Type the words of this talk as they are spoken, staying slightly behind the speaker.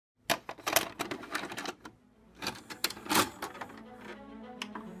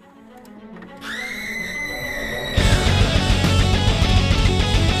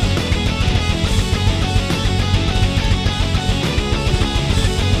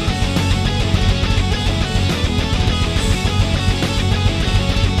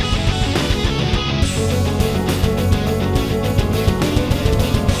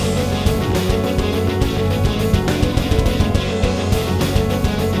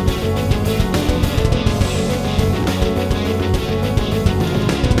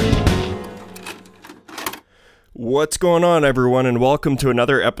What's going on, everyone, and welcome to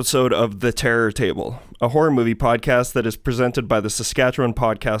another episode of The Terror Table, a horror movie podcast that is presented by the Saskatchewan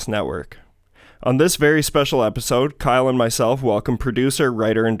Podcast Network. On this very special episode, Kyle and myself welcome producer,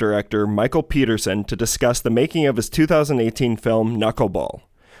 writer, and director Michael Peterson to discuss the making of his 2018 film, Knuckleball.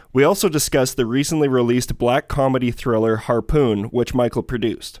 We also discuss the recently released black comedy thriller Harpoon, which Michael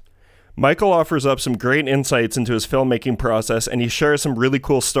produced. Michael offers up some great insights into his filmmaking process, and he shares some really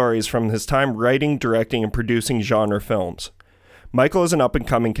cool stories from his time writing, directing, and producing genre films. Michael is an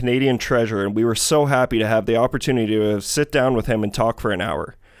up-and-coming Canadian treasure, and we were so happy to have the opportunity to sit down with him and talk for an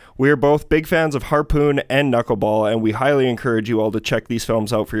hour. We are both big fans of Harpoon and Knuckleball, and we highly encourage you all to check these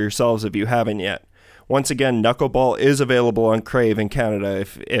films out for yourselves if you haven't yet. Once again, Knuckleball is available on Crave in Canada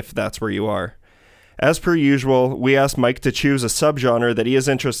if that's where you are. As per usual, we asked Mike to choose a subgenre that he is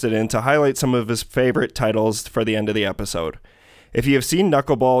interested in to highlight some of his favorite titles for the end of the episode. If you have seen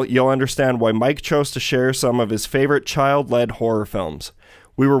Knuckleball, you'll understand why Mike chose to share some of his favorite child-led horror films.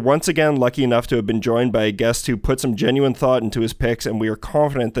 We were once again lucky enough to have been joined by a guest who put some genuine thought into his picks, and we are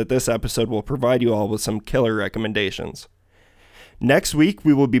confident that this episode will provide you all with some killer recommendations. Next week,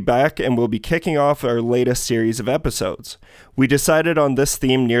 we will be back and we'll be kicking off our latest series of episodes. We decided on this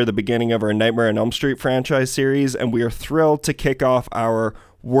theme near the beginning of our Nightmare on Elm Street franchise series, and we are thrilled to kick off our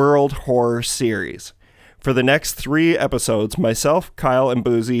World Horror series. For the next 3 episodes, myself, Kyle, and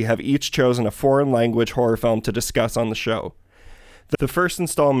Boozy have each chosen a foreign language horror film to discuss on the show. The first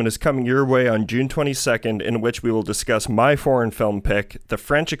installment is coming your way on June 22nd, in which we will discuss my foreign film pick, the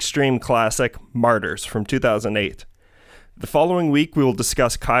French extreme classic Martyrs from 2008. The following week, we will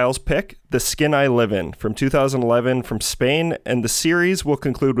discuss Kyle's pick, The Skin I Live In, from 2011 from Spain, and the series will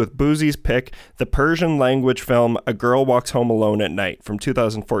conclude with Boozy's pick, the Persian language film A Girl Walks Home Alone at Night, from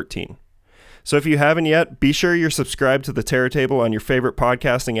 2014. So if you haven't yet, be sure you're subscribed to The Terror Table on your favorite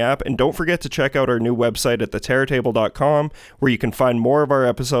podcasting app, and don't forget to check out our new website at theterrortable.com, where you can find more of our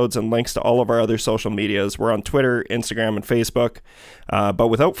episodes and links to all of our other social medias. We're on Twitter, Instagram, and Facebook. But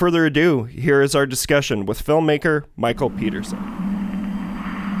without further ado, here is our discussion with filmmaker Michael Peterson.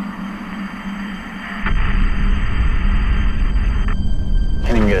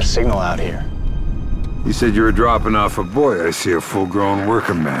 Can't even get a signal out here. You said you were dropping off a boy. I see a full-grown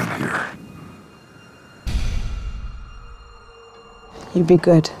working man here. You'd be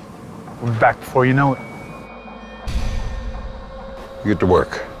good. We'll be back before you know it. You get to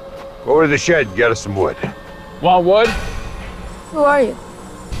work. Go over to the shed and get us some wood. Want wood? Who are you?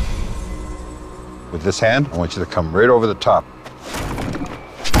 With this hand, I want you to come right over the top.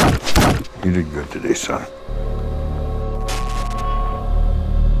 You did good today, son.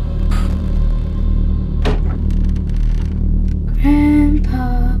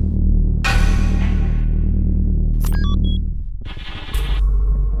 Grandpa.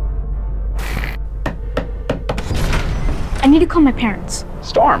 I need to call my parents.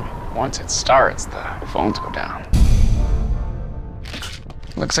 Storm. Once it starts, the phones go down.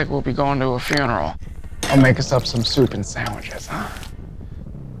 Looks like we'll be going to a funeral. I'll make us up some soup and sandwiches, huh?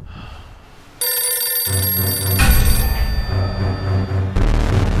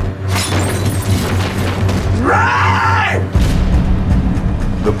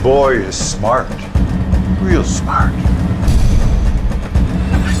 The boy is smart. Real smart.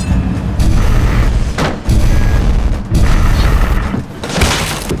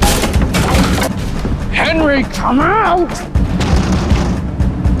 Henry, come out!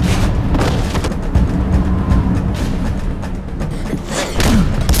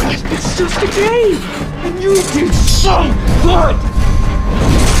 It's just a game, and you did so good!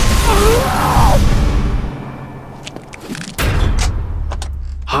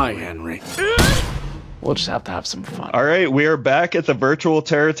 Hi, Henry. We'll just have to have some fun. All right, we are back at the virtual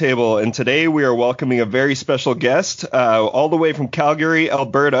Terror Table, and today we are welcoming a very special guest, all the way from Calgary,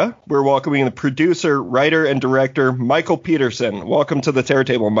 Alberta. We're welcoming the producer, writer, and director, Michael Peterson. Welcome to the Terror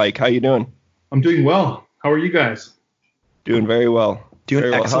Table, Mike. How you doing? I'm doing well. How are you guys? Doing very well.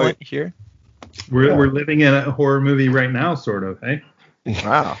 Doing excellent here. We're living in a horror movie right now, sort of, hey?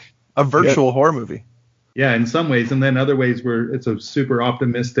 Wow. A virtual horror movie. Yeah, in some ways, and then other ways where it's a super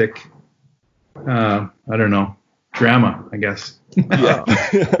optimistic, I don't know, drama, I guess. Yeah.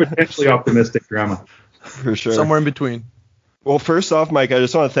 Potentially optimistic drama. For sure. Somewhere in between. Well, first off, Mike, I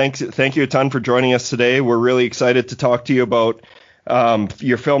just want to thank you a ton for joining us today. We're really excited to talk to you about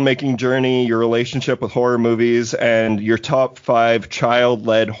your filmmaking journey, your relationship with horror movies, and your top 5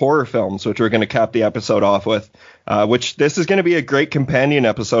 child-led horror films, which we're going to cap the episode off with. Which this is going to be a great companion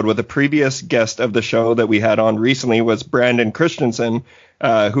episode with a previous guest of the show that we had on recently was Brandon Christensen,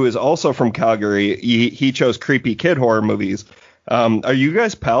 who is also from Calgary. He chose creepy kid horror movies. Are you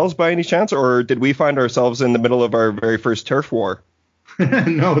guys pals by any chance, or did we find ourselves in the middle of our very first turf war?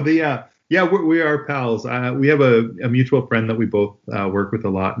 No, we are pals. We have a mutual friend that we both work with a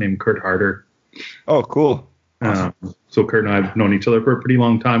lot named Kurt Harder. Oh, cool. So Kurt and I have known each other for a pretty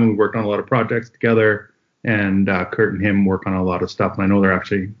long time, and we've worked on a lot of projects together. And Kurt and him work on a lot of stuff, and I know they're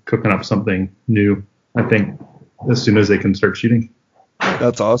actually cooking up something new, I think, as soon as they can start shooting.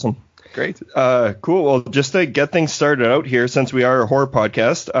 That's awesome. Great. Cool. Well, just to get things started out here, since we are a horror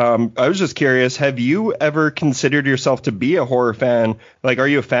podcast, I was just curious, have you ever considered yourself to be a horror fan? Like, are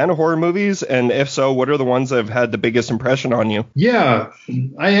you a fan of horror movies? And if so, what are the ones that have had the biggest impression on you? Yeah,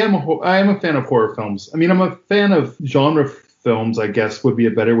 I am a fan of horror films. I mean, I'm a fan of genre films, I guess would be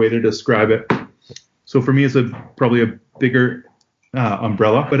a better way to describe it. So for me, it's probably a bigger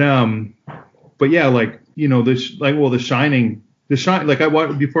umbrella. But yeah, like, you know, The Shining. Like I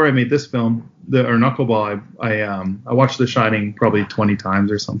watched before I made this film, Knuckleball. I watched The Shining probably 20 times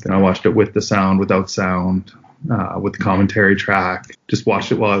or something. I watched it with the sound, without sound, with the commentary track. Just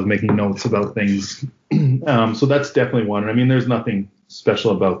watched it while I was making notes about things. So that's definitely one. I mean, there's nothing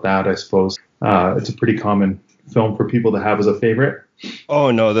special about that, I suppose. It's a pretty common film for people to have as a favorite. Oh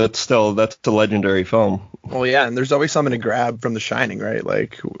no, that's a legendary film. Well, yeah, and there's always something to grab from The Shining, right?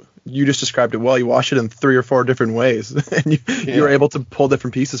 Like, you just described it well. You watch it in 3 or 4 different ways, and you were able to pull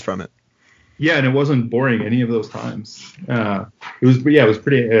different pieces from it. Yeah, and it wasn't boring any of those times. It was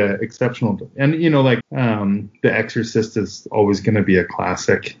pretty exceptional. And, you know, like The Exorcist is always going to be a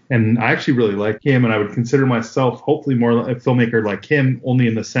classic. And I actually really like him, and I would consider myself hopefully more a filmmaker like him, only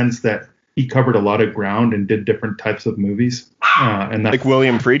in the sense that he covered a lot of ground and did different types of movies. And like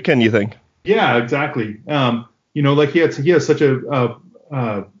William Friedkin, you think? Yeah, exactly. You know, like he has such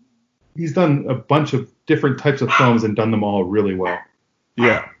he's done a bunch of different types of films and done them all really well.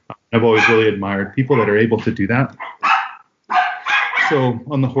 Yeah. I've always really admired people that are able to do that. So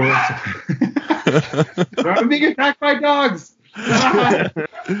on the horror side, I'm being attacked by dogs.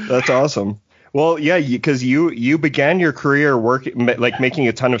 That's awesome. Well, yeah, because you began your career making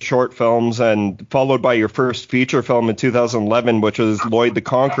a ton of short films, and followed by your first feature film in 2011, which was Lloyd the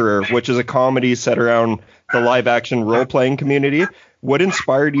Conqueror, which is a comedy set around the live-action role-playing community. What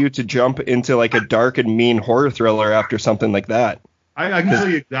inspired you to jump into like a dark and mean horror thriller after something like that? I can tell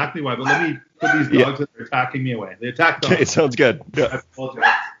you exactly why, but let me put these dogs that are attacking me away. They attack dogs. Okay, sounds good. Yeah. I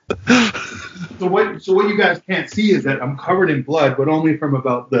apologize. So what you guys can't see is that I'm covered in blood, but only from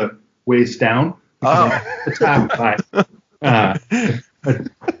about the waist down. Attacked by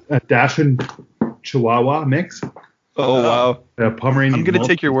a Dachshund Chihuahua mix. Oh, wow. A Pomeranian. I'm going to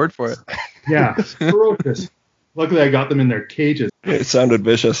take your word for it. Yeah, ferocious. Luckily, I got them in their cages. It sounded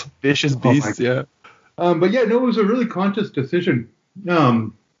vicious. Vicious beasts, yeah. But yeah, no, it was a really conscious decision.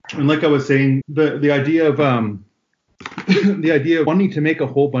 And like I was saying, the idea of wanting to make a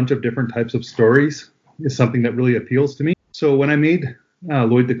whole bunch of different types of stories is something that really appeals to me. So when I made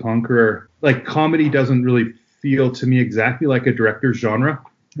Lloyd the Conqueror, like, comedy doesn't really feel to me exactly like a director's genre,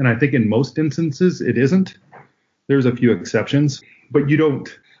 and I think in most instances it isn't. There's a few exceptions, but you don't.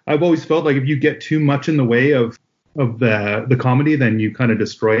 I've always felt like if you get too much in the way of the comedy, then you kind of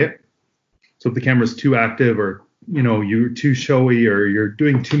destroy it. So if the camera's too active, or, you know, you're too showy, or you're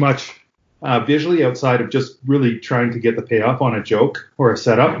doing too much visually outside of just really trying to get the payoff on a joke or a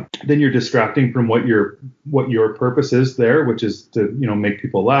setup, then you're distracting from what your purpose is there, which is to, you know, make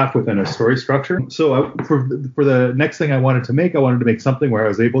people laugh within a story structure. So for the next thing I wanted to make something where I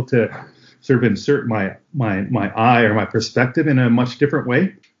was able to sort of insert my eye or my perspective in a much different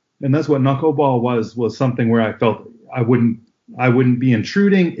way. And that's what Knuckleball was something where I felt I wouldn't be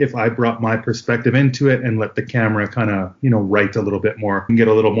intruding if I brought my perspective into it and let the camera kind of, you know, write a little bit more and get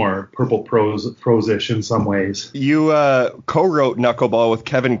a little more purple prose-ish in some ways. You co-wrote Knuckleball with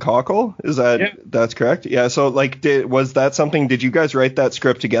Kevin Cockle, that's correct? Yeah. So like, was that something? Did you guys write that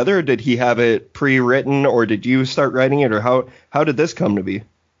script together, or did he have it pre-written, or did you start writing it, or how did this come to be?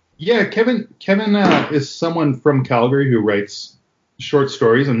 Yeah, Kevin is someone from Calgary who writes short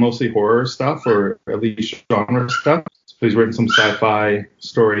stories and mostly horror stuff, or at least genre stuff. So he's written some sci-fi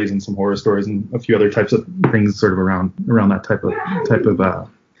stories and some horror stories and a few other types of things sort of around that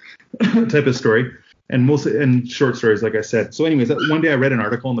type of story, and mostly in short stories, like I said. So anyways, one day I read an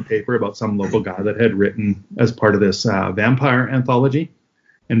article in the paper about some local guy that had written as part of this vampire anthology,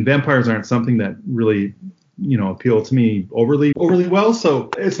 and vampires aren't something that really, you know, appeal to me overly well. So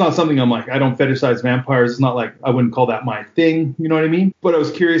it's not something I'm like, I don't fetishize vampires. It's not like, I wouldn't call that my thing. You know what I mean? But I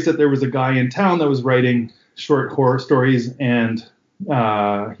was curious that there was a guy in town that was writing short horror stories, and then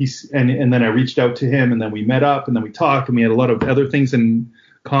I reached out to him, and then we met up, and then we talked, and we had a lot of other things in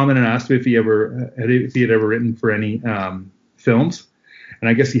common, and asked him if he had ever written for any films. And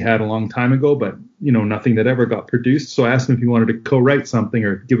I guess he had a long time ago, but, nothing that ever got produced. So I asked him if he wanted to co-write something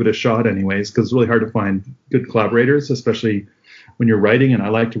or give it a shot anyways, because it's really hard to find good collaborators, especially when you're writing. And I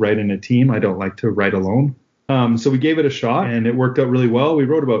like to write in a team. I don't like to write alone. So we gave it a shot, and it worked out really well. We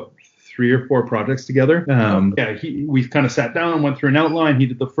wrote about 3 or 4 projects together. We kind of sat down and went through an outline. He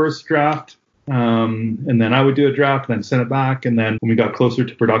did the first draft. And then I would do a draft, then send it back. And then when we got closer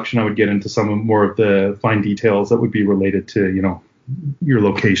to production, I would get into more of the fine details that would be related to, your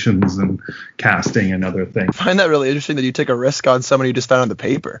locations and casting and other things. I find that really interesting that you take a risk on someone you just found on the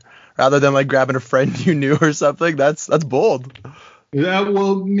paper rather than like grabbing a friend you knew or something. That's bold. Yeah,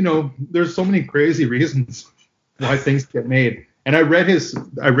 well, there's so many crazy reasons why things get made. And I read his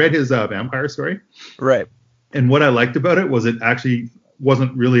vampire story. Right. And what I liked about it was it actually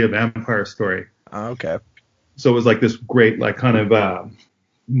wasn't really a vampire story. Okay. So it was like this great, like kind of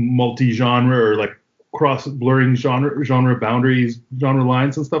multi-genre or like cross-blurring genre boundaries, genre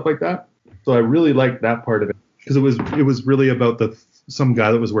lines and stuff like that. So I really liked that part of it because it was really about some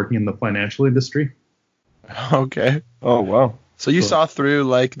guy that was working in the financial industry. Okay. Oh, wow. So you saw through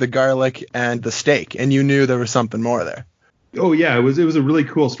like the garlic and the steak, and you knew there was something more there. Oh yeah, it was a really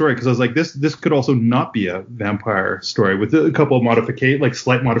cool story because I was like, this could also not be a vampire story with a couple of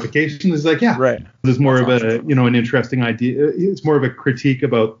slight modifications. It's like, yeah, right. There's more of an interesting idea. It's more of a critique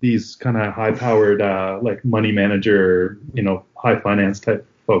about these kind of high-powered like money manager, high finance type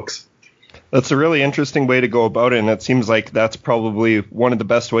folks. That's a really interesting way to go about it, and it seems like that's probably one of the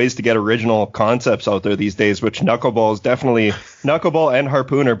best ways to get original concepts out there these days, which Knuckleball is definitely. Knuckleball and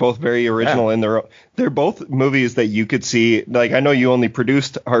Harpoon are both very original in their own. They're both movies that you could see. Like, I know you only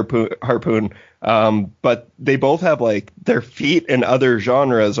produced Harpoon, but they both have like their feet in other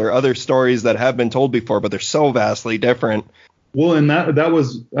genres or other stories that have been told before, but they're so vastly different. Well, and that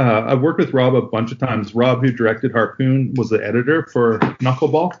was I've worked with Rob a bunch of times. Rob, who directed Harpoon, was the editor for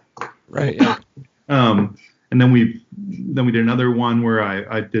Knuckleball. Right. Yeah. And then we did another one where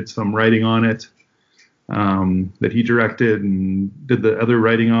I did some writing on it that he directed and did the other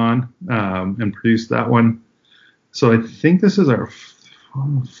writing on and produced that one. So I think this is our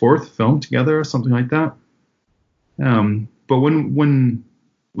 4th film together or something like that. But when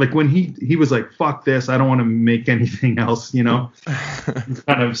he was like, fuck this, I don't want to make anything else, He's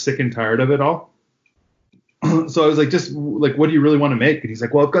kind of sick and tired of it all. So I was like, just like, what do you really want to make? And he's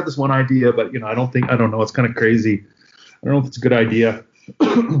like, well, I've got this one idea, but I don't know. It's kind of crazy. I don't know if it's a good idea.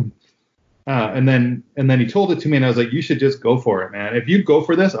 And then he told it to me, and I was like, you should just go for it, man. If you go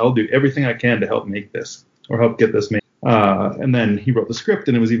for this, I'll do everything I can to help make this or help get this made. And then he wrote the script,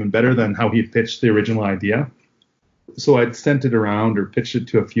 and it was even better than how he pitched the original idea. So I'd sent it around or pitched it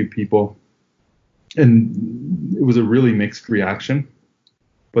to a few people, and it was a really mixed reaction.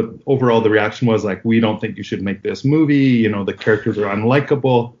 But overall, the reaction was like, we don't think you should make this movie. The characters are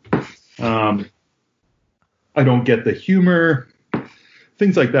unlikable. I don't get the humor.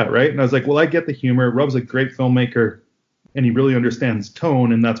 Things like that, right? And I was like, well, I get the humor. Rob's a great filmmaker, and he really understands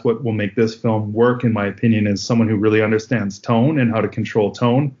tone, and that's what will make this film work, in my opinion, is someone who really understands tone and how to control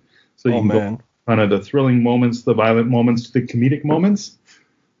tone. So you can go kind of the thrilling moments, the violent moments, to the comedic moments.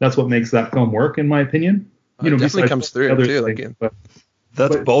 That's what makes that film work, in my opinion. It definitely comes through too.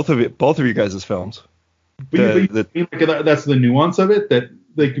 That's both of you guys' films. That's the nuance of it. That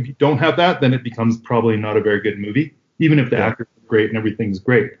like if you don't have that, then it becomes probably not a very good movie, even if the actors are great and everything's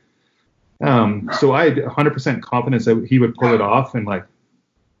great. So I had 100% confidence that he would pull it off, and like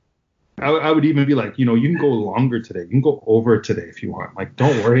I would even be like, you can go longer today, you can go over today if you want. Like,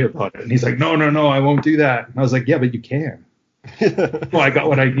 don't worry about it. And he's like, no, I won't do that. And I was like, yeah, but you can. Well, I got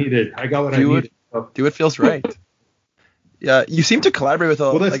what I needed. I needed. Do what feels right. Yeah, you seem to collaborate with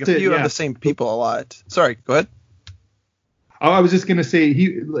a few of the same people a lot. Sorry, go ahead. I was just gonna say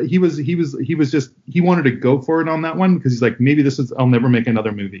he wanted to go for it on that one because he's like, maybe I'll never make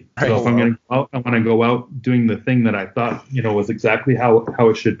another movie. Right. So if I'm gonna go out, I want to go out doing the thing that I thought was exactly how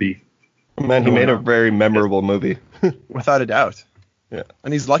it should be. Man, he made a very memorable movie. Without a doubt. Yeah,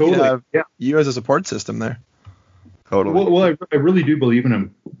 and he's lucky to have you as a support system there. Totally. Well, I really do believe in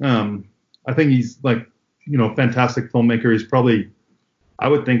him. I think he's like, fantastic filmmaker. He's probably, I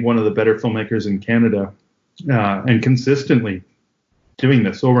would think, one of the better filmmakers in Canada, and consistently doing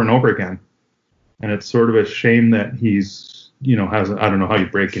this over and over again. And it's sort of a shame that he's, I don't know how you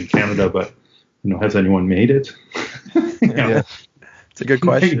break in Canada, but, has anyone made it? Yeah. It's a good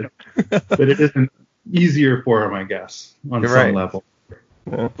question. But it isn't easier for him, I guess, on some level.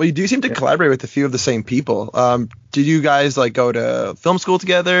 Yeah. Well, you do seem to collaborate with a few of the same people. Did you guys like go to film school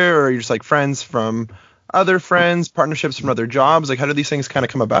together, or are you just like friends from other friends, partnerships from other jobs? Like, how do these things kind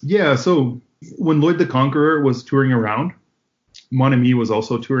of come about? Yeah, so when Lloyd the Conqueror was touring around, Mon Ami was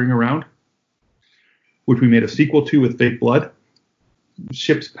also touring around, which we made a sequel to with Fake Blood.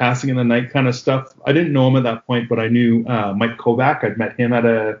 Ships passing in the night kind of stuff. I didn't know him at that point, but I knew Mike Kovac. I'd met him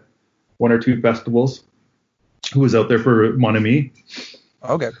at one or two festivals, who was out there for Mon Ami.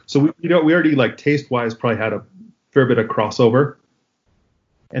 Okay. So we already, like, taste-wise probably had a fair bit of crossover.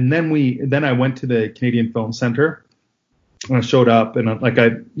 And then I went to the Canadian Film Center, and I showed up, and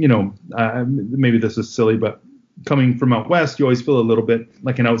maybe this is silly, but coming from out west, you always feel a little bit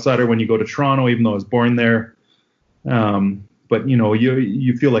like an outsider when you go to Toronto, even though I was born there. But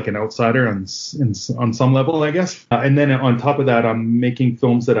you feel like an outsider on some level, I guess. And then on top of that, I'm making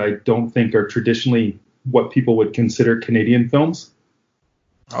films that I don't think are traditionally what people would consider Canadian films.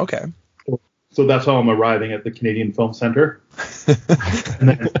 Okay. So that's how I'm arriving at the Canadian Film Center.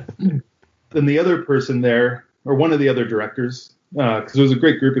 And then the other person there, or one of the other directors, because it was a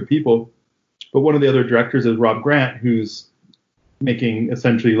great group of people, but one of the other directors is Rob Grant, who's making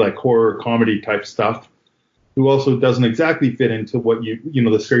essentially like horror comedy type stuff, who also doesn't exactly fit into what the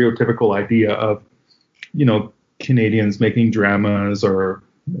stereotypical idea of, Canadians making dramas or,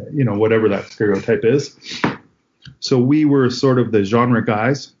 whatever that stereotype is. So we were sort of the genre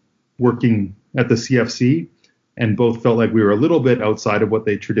guys working at the CFC, and both felt like we were a little bit outside of what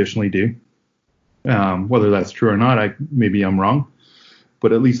they traditionally do. Whether that's true or not, maybe I'm wrong,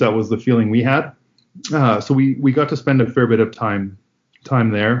 but at least that was the feeling we had. So we got to spend a fair bit of time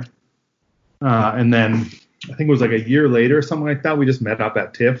there. And then I think it was like a year later or something like that, we just met up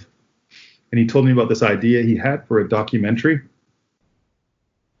at TIFF, and he told me about this idea he had for a documentary.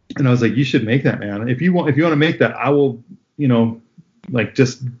 And I was like, you should make that, man. If you want to make that, I will,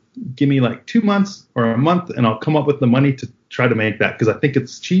 just give me like 2 months or a month, and I'll come up with the money to try to make that, because I think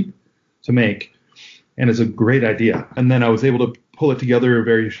it's cheap to make and it's a great idea. And then I was able to pull it together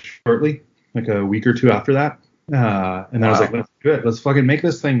very shortly, like a week or two after that. And then I was like, let's do it. Let's fucking make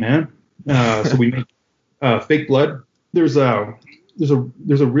this thing, man. So we make Fake Blood. There's a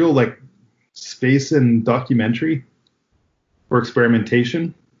real like space and documentary or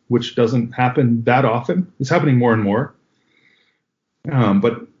experimentation, which doesn't happen that often. It's happening more and more.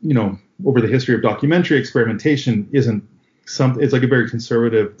 But over the history of documentary, experimentation isn't something. It's like a very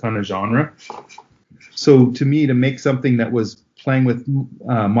conservative kind of genre. So to me, to make something that was playing with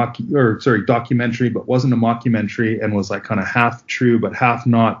documentary, but wasn't a mockumentary, and was like kind of half true but half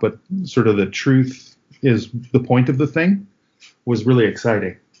not, but sort of the truth is the point of the thing, was really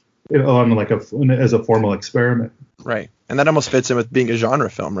exciting. As a formal experiment. Right. And that almost fits in with being a genre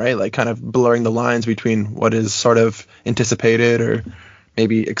film, right? Like kind of blurring the lines between what is sort of anticipated or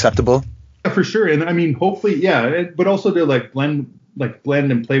maybe acceptable. Yeah, for sure. And I mean, hopefully, yeah, but also to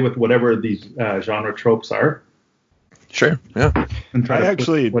blend and play with whatever these genre tropes are. Sure. Yeah. And I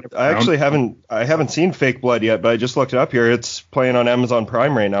actually haven't seen Fake Blood yet, but I just looked it up here. It's playing on Amazon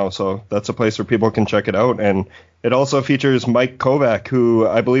Prime right now, so that's a place where people can check it out. And it also features Mike Kovac, who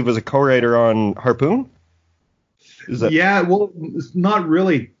I believe was a co-writer on Harpoon. Yeah, well, not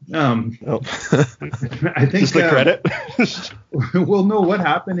really. I think just the credit. Well, no. What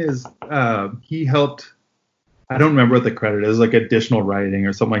happened is he helped. I don't remember what the credit is, like additional writing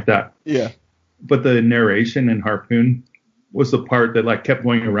or something like that. Yeah. But the narration in Harpoon was the part that like kept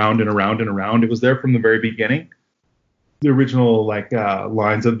going around and around and around. It was there from the very beginning. The original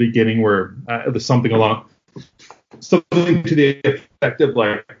lines at the beginning were something to the effect of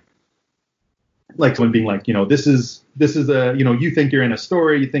like someone being like, this is a, you think you're in a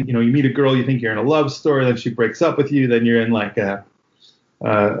story, you think, you meet a girl, you think you're in a love story, then she breaks up with you, then you're in like a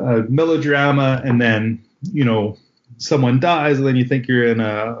melodrama, and then, someone dies, and then you think you're in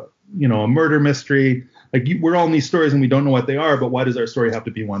a murder mystery. Like we're all in these stories and we don't know what they are, but why does our story have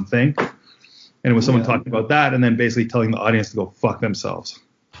to be one thing? And it was someone talking about that, and then basically telling the audience to go fuck themselves.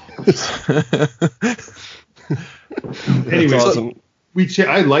 Anyway, awesome.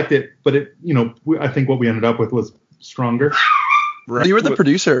 I liked it, but I think what we ended up with was stronger. Right. You were the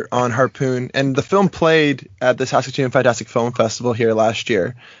producer on Harpoon, and the film played at the Saskatoon Fantastic Film Festival here last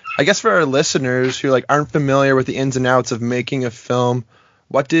year. I guess for our listeners who aren't familiar with the ins and outs of making a film,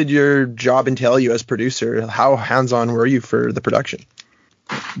 what did your job entail you as producer? How hands-on were you for the production?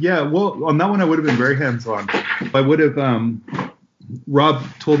 Yeah, well, on that one I would have been very hands-on. I would have. Rob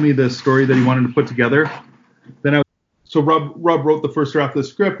told me the story that he wanted to put together. So Rob wrote the first draft of the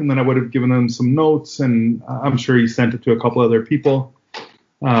script, and then I would have given him some notes, and I'm sure he sent it to a couple other people.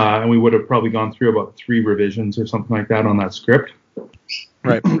 And we would have probably gone through about 3 revisions or something like that on that script.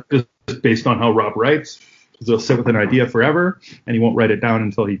 Right. Just based on how Rob writes. Because he'll sit with an idea forever, and he won't write it down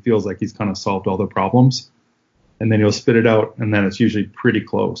until he feels like he's kind of solved all the problems. And then he'll spit it out, and then it's usually pretty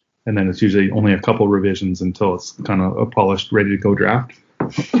close. and then it's usually only a couple revisions until it's kind of a polished, ready to go draft.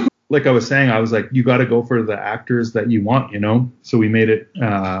 Like I was saying, I was like, you got to go for the actors that you want, So we made it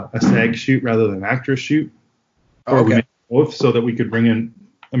a SAG shoot rather than an actress shoot. Or we made both so that we could bring in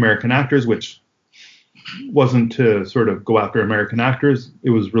American actors, which wasn't to sort of go after American actors. It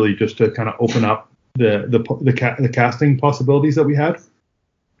was really just to kind of open up the casting possibilities that we had.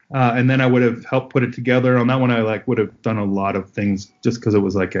 And then I would have helped put it together. On that one, I would have done a lot of things just because it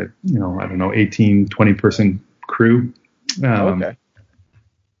was like a, 18, 20 person crew. So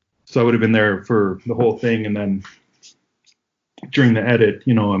I would have been there for the whole thing. And then during the edit,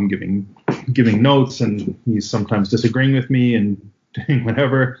 I'm giving notes, and he's sometimes disagreeing with me and doing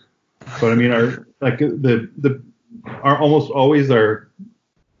whatever. But I mean, our almost always our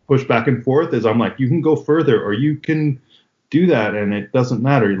push back and forth is I'm like, you can go further or you can do that, and it doesn't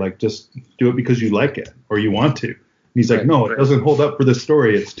matter. Like, just do it because you like it or you want to. And he's like, no, it doesn't hold up for the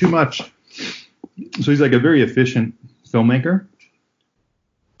story. It's too much. So he's like a very efficient filmmaker,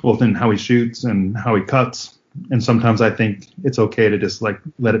 both in how he shoots and how he cuts. And sometimes I think it's okay to just like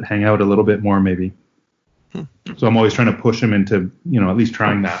let it hang out a little bit more, maybe. So I'm always trying to push him into, at least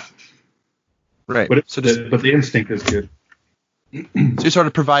trying that. Right. But the instinct is good. So you're sort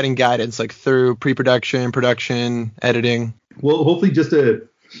of providing guidance, like through pre-production, production, editing. Well, hopefully just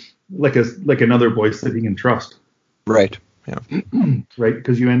like another voice that he can trust. Right. Yeah. Right.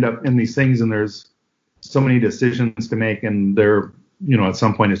 Because you end up in these things and there's so many decisions to make, and they're, at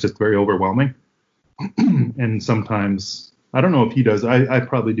some point it's just very overwhelming. And sometimes, I don't know if he does, I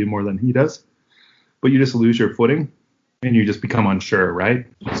probably do more than he does, but you just lose your footing and you just become unsure, right?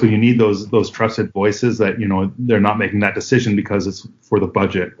 So you need those trusted voices that, they're not making that decision because it's for the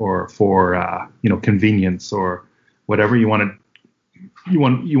budget or for, convenience or whatever. You want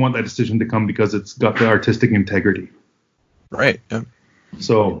that decision to come because it's got the artistic integrity. Right. Yeah.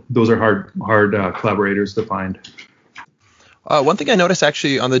 So those are hard collaborators to find. One thing I noticed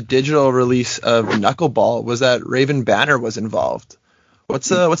actually on the digital release of Knuckleball was that Raven Banner was involved. What's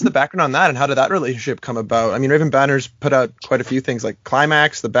the background on that, and how did that relationship come about? I mean, Raven Banner's put out quite a few things like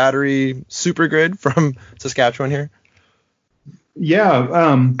Climax, The Battery, Supergrid from Saskatchewan here.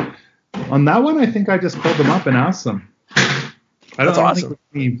 Yeah, on that one, I think I just called them up and asked them. That's awesome. Think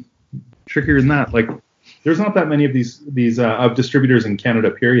it's any trickier than that. Like, there's not that many of these distributors in Canada,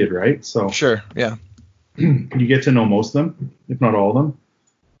 period, right? So sure, yeah. You get to know most of them, if not all of them.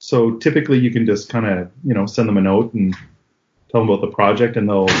 So typically you can just kind of, send them a note and tell them about the project, and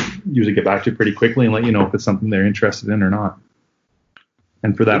they'll usually get back to you pretty quickly and let you know if it's something they're interested in or not.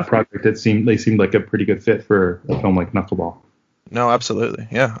 And for that project, they seemed like a pretty good fit for a film like Knuckleball. No, absolutely.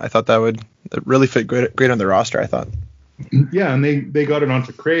 Yeah, I thought that really fit great on the roster, I thought. Yeah, and they got it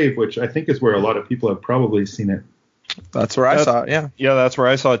onto Crave, which I think is where a lot of people have probably seen it. That's where I saw it, yeah. Yeah, that's where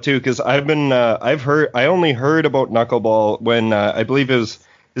I saw it too, because I only heard about Knuckleball when I believe is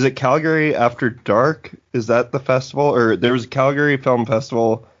it Calgary After Dark? Is that the festival? Or there was a Calgary Film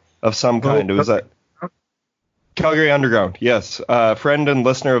Festival of some kind. It was that Calgary Underground, yes. Friend and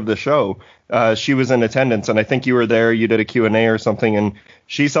listener of the show. She was in attendance, and I think you were there. You did a Q&A or something, and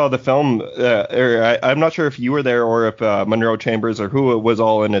she saw the film. I'm not sure if you were there or if Monroe Chambers or who was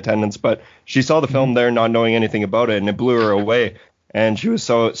all in attendance, but she saw the film there not knowing anything about it, and it blew her away. And she was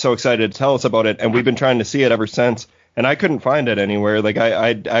so excited to tell us about it, and we've been trying to see it ever since. And I couldn't find it anywhere. Like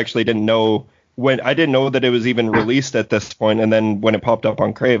I actually didn't know that it was even released at this point. And then when it popped up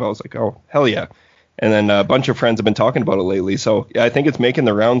on Crave, I was like, oh, hell yeah. And then a bunch of friends have been talking about it lately. So yeah, I think it's making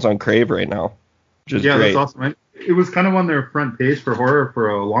the rounds on Crave right now, which is great. That's awesome. It was kind of on their front page for horror for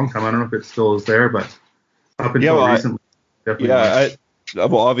a long time. I don't know if it still is there, but up until recently.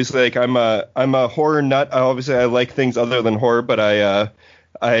 Well, obviously, like I'm a horror nut. I like things other than horror, but I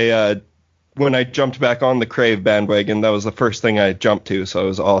when I jumped back on the Crave bandwagon, that was the first thing I jumped to, so it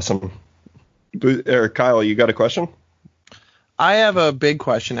was awesome. Kyle, you got a question? I have a big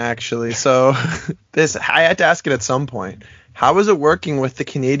question, actually. So I had to ask it at some point. How is it working with the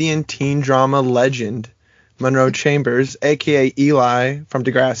Canadian teen drama legend, Monroe Chambers, a.k.a. Eli from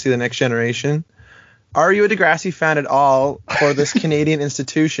Degrassi, The Next Generation? Are you a Degrassi fan at all for this Canadian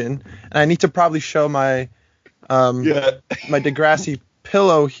institution? And I need to probably show my my Degrassi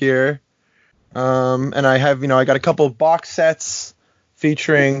pillow here. And I have, I got a couple of box sets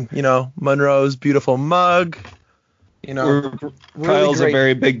featuring, Monroe's beautiful mug. Really Kyle's a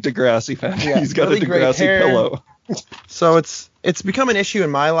very big Degrassi fan. Yeah, he's got really a Degrassi pillow. So it's become an issue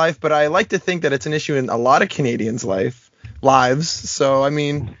in my life, but I like to think that it's an issue in a lot of Canadians' lives. So, I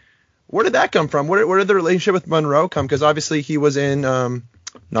mean, where did that come from? Where did the relationship with Monroe come? Because obviously he was in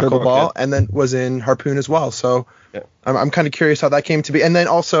Knuckleball and then was in Harpoon as well. So I'm kind of curious how that came to be. And then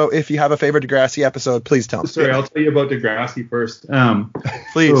also, if you have a favorite Degrassi episode, please tell me. Sorry, I'll tell you about Degrassi first.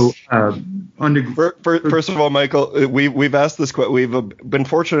 Please. So, First of all, Michael, we've asked this. We've been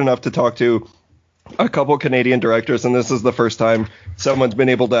fortunate enough to talk to a couple Canadian directors, and this is the first time someone's been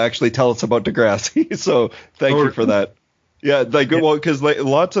able to actually tell us about Degrassi. So thank you for that. Yeah, well, because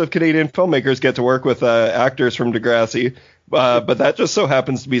lots of Canadian filmmakers get to work with actors from Degrassi, but that just so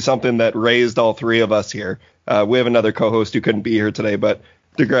happens to be something that raised all three of us here. We have another co-host who couldn't be here today, but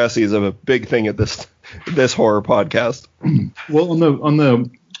Degrassi is a big thing at this horror podcast. Well, on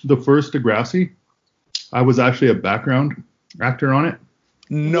the first Degrassi, I was actually a background actor on it.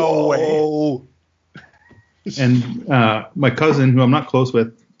 No way. And my cousin, who I'm not close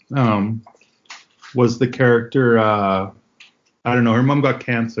with, was the character. I don't know. Her mom got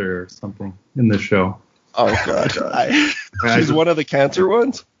cancer or something in the show. Oh god. She's one of the cancer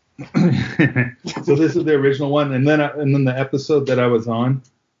ones. So this is the original one, and then the episode that I was on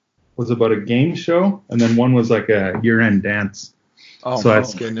was about a game show, and then one was like a year-end dance. Oh, so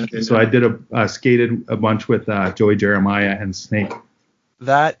I did skated a bunch with Joey Jeremiah and Snake.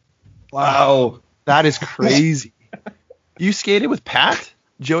 Wow, that is crazy. You skated with Pat?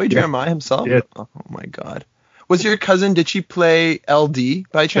 Joey Jeremiah himself? Yeah. Oh my god. Was your cousin, did she play LD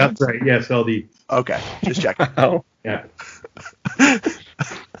by chance? That's right, yes, LD. Okay, just checking. Yeah.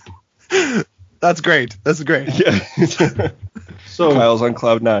 That's great. Yeah. So Kyle's on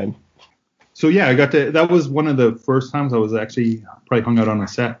cloud 9. So yeah, that was one of the first times I was actually probably hung out on a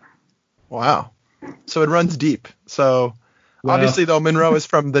set. Wow. So it runs deep. So obviously though, Monroe is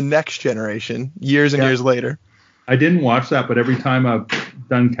from the next generation, years and years later. I didn't watch that, but every time I've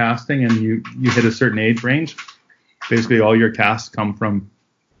done casting and you hit a certain age range, basically all your casts come from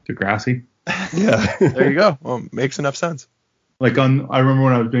Degrassi. Yeah. There you go. Well, makes enough sense. I remember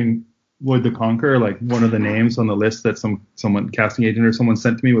when I was doing Lloyd the Conqueror, like one of the names on the list that someone casting agent or someone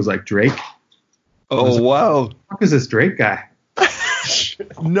sent to me was like Drake. Oh, wow. What the fuck is this Drake guy?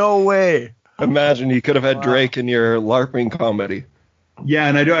 No way. Imagine you could have had Drake in your LARPing comedy. Yeah,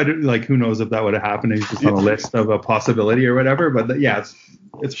 and I do like, who knows if that would have happened. He's just on a list of a possibility or whatever. But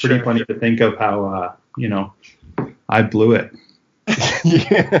it's pretty funny to think of how, I blew it.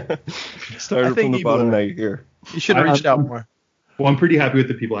 Yeah. Started from the bottom right here. You should have reached out more. Well, I'm pretty happy with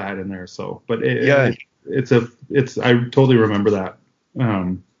the people I had in there. So, but I totally remember that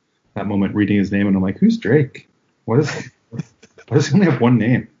moment reading his name, and I'm like, who's Drake? Why does he only have one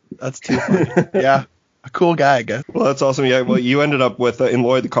name? That's too funny. Yeah. A cool guy, I guess. Well, that's awesome. Yeah, well, you ended up with, in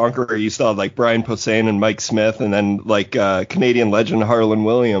Lloyd the Conqueror, you still had, like, Brian Posehn and Mike Smith, and then, like, Canadian legend Harlan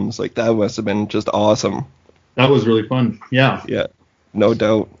Williams. Like, that must have been just awesome. That was really fun. Yeah. Yeah, no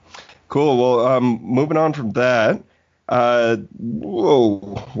doubt. Cool. Well, moving on from that. Whoa,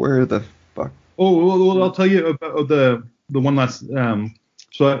 where the fuck? Oh, well, I'll tell you about the one last.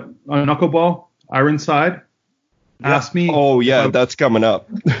 So on Knuckleball, Ironside asked me. Oh, yeah, that's coming up.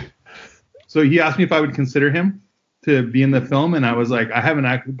 So he asked me if I would consider him to be in the film, and I was like, I haven't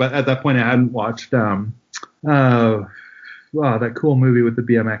acted, but at that point I hadn't watched that cool movie with the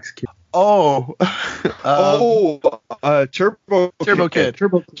BMX kid. Turbo Kid.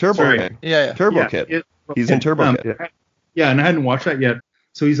 Turbo Kid. Yeah. Turbo Kid. He's in Turbo Kid. Yeah, and I hadn't watched that yet.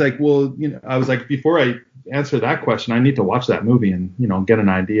 So he's like, well, I was like, before I answer that question, I need to watch that movie and, get an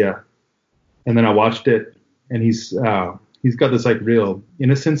idea. And then I watched it, and he's got this like real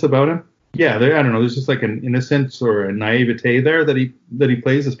innocence about him. Yeah, I don't know. There's just like an innocence or a naivete there that he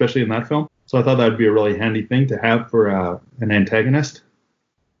plays, especially in that film. So I thought that would be a really handy thing to have for an antagonist.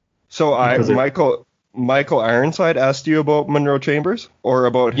 So Michael Ironside asked you about Monroe Chambers or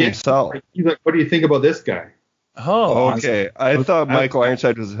about himself? He's like, what do you think about this guy? Oh, okay. I thought Michael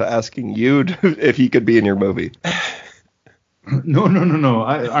Ironside was asking you if he could be in your movie. No.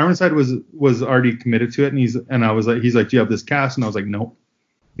 Ironside was already committed to it, and he's like, do you have this cast? And I was like, no.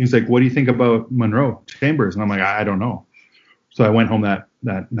 He's like, what do you think about Monroe Chambers? And I'm like, I don't know. So I went home that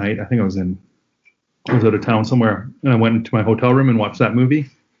night. I think I was out of town somewhere, and I went into my hotel room and watched that movie.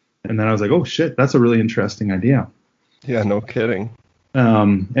 And then I was like, oh shit, that's a really interesting idea. Yeah, no kidding.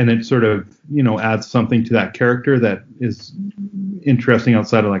 And it sort of, adds something to that character that is interesting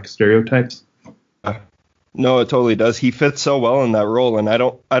outside of like stereotypes. No, it totally does. He fits so well in that role, and I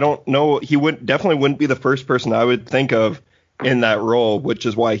don't know. He definitely wouldn't be the first person I would think of in that role, which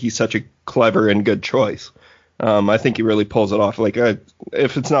is why he's such a clever and good choice. I think he really pulls it off. Like,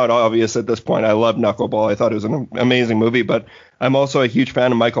 if it's not obvious at this point, I love Knuckleball. I thought it was an amazing movie, but I'm also a huge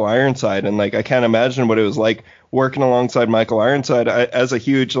fan of Michael Ironside, and like I can't imagine what it was like working alongside Michael Ironside. As a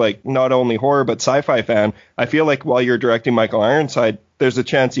huge, like, not only horror but sci-fi fan, I feel like while you're directing Michael Ironside, there's a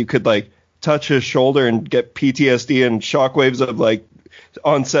chance you could like touch his shoulder and get PTSD and shockwaves of like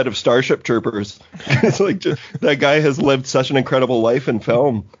on set of Starship Troopers. It's like that guy has lived such an incredible life in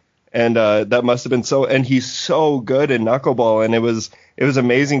film, and that must have been so. And he's so good in Knuckleball, and it was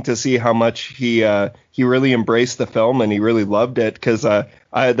amazing to see how much he really embraced the film and he really loved it. Because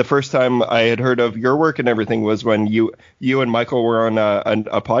the first time I had heard of your work and everything was when you and Michael were on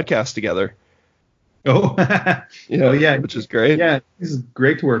a podcast together. Oh, yeah, oh, yeah, which is great. Yeah, he's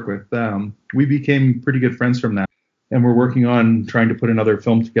great to work with. We became pretty good friends from that, and we're working on trying to put another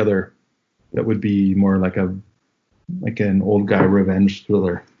film together that would be more like an old guy revenge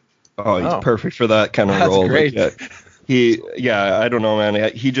thriller. Oh, he's perfect for that kind of role. Great. I don't know,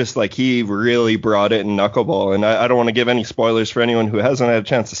 man. He really brought it in Knuckleball, and I don't want to give any spoilers for anyone who hasn't had a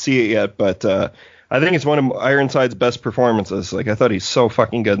chance to see it yet, but I think it's one of Ironside's best performances. Like, I thought he's so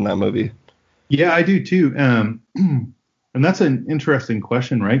fucking good in that movie. Yeah, I do too. And that's an interesting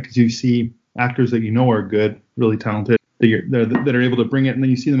question, right? Because you see actors that you know are good, really talented, that are able to bring it, and then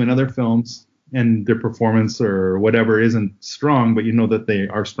you see them in other films, and their performance or whatever isn't strong, but you know that they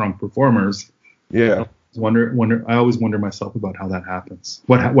are strong performers. Yeah. I always wonder myself about how that happens.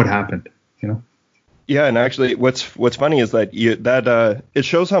 What happened, you know? Yeah, and actually, what's funny is that it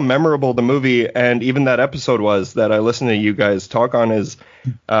shows how memorable the movie and even that episode was that I listened to you guys talk on. Is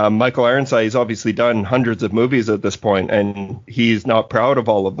Michael Ironside? He's obviously done hundreds of movies at this point, and he's not proud of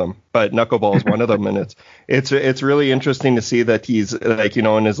all of them. But Knuckleball is one of them, and it's really interesting to see that he's like, you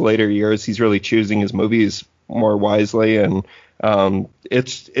know, in his later years, he's really choosing his movies more wisely, and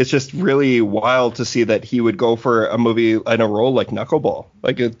it's just really wild to see that he would go for a movie and a role like Knuckleball,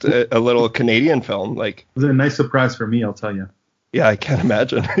 like a little Canadian film. Like, it was a nice surprise for me, I'll tell you. Yeah, I can't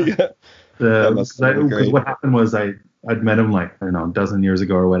imagine. Yeah, because what happened was I'd met him like, I don't know, a dozen years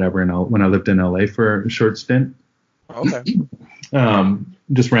ago or whatever, and when I lived in LA for a short stint. Okay.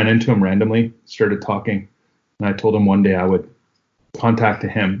 Just ran into him randomly, started talking, and I told him one day I would contact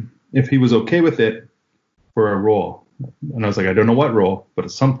him if he was okay with it for a role. And I was like, I don't know what role, but at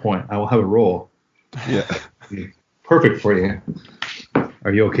some point I will have a role. Yeah. Perfect for you.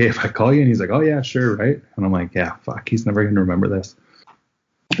 Are you okay if I call you? And he's like, oh yeah, sure, right? And I'm like, yeah, fuck, he's never going to remember this.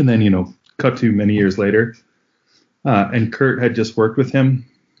 And then, you know, cut to many years later, and Kurt had just worked with him,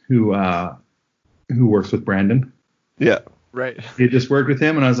 who works with Brandon. Yeah. Right. He had just worked with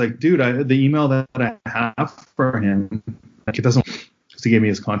him, and I was like, dude, the email that I have for him, like, it doesn't. He gave me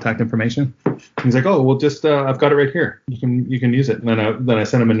his contact information. He's like, oh, well, just I've got it right here. You can use it. And then I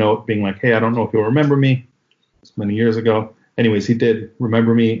sent him a note being like, hey, I don't know if you'll remember me. It's many years ago. Anyways, he did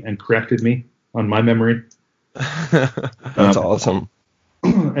remember me and corrected me on my memory. That's awesome.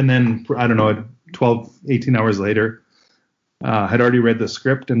 And then, I don't know, 12, 18 hours later, had already read the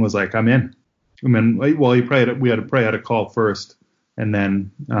script and was like, I'm in. Well, we probably had a call first, and then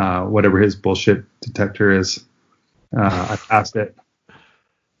whatever his bullshit detector is, I passed it.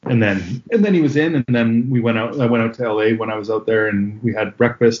 And then he was in, and then I went out to LA when I was out there, and we had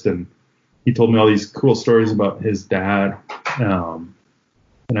breakfast, and he told me all these cool stories about his dad. And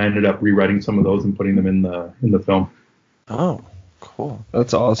I ended up rewriting some of those and putting them in the film. Oh, cool.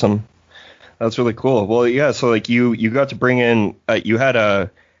 That's awesome. That's really cool. Well, yeah, so like you got to bring in you had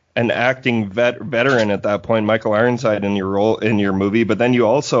an acting veteran at that point, Michael Ironside, in your role in your movie, but then you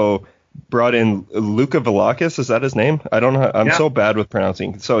also brought in Luca Velakis. Is that his name? I don't know. I'm so bad with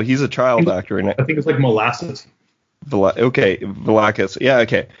pronouncing. So he's a child actor. I think it's like Molasses. Okay, Velakis. Yeah,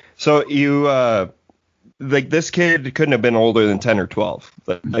 okay. So you, like, this kid couldn't have been older than 10 or 12.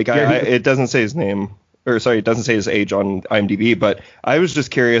 Like, it doesn't say his name, or sorry, it doesn't say his age on IMDb, but I was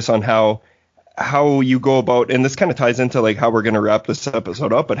just curious on how you go about, and this kind of ties into like how we're going to wrap this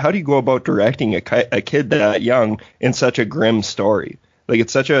episode up, but how do you go about directing a kid that young in such a grim story? Like,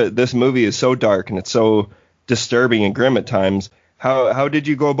 this movie is so dark and it's so disturbing and grim at times. How did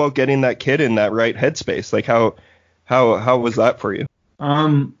you go about getting that kid in that right headspace? Like, how was that for you?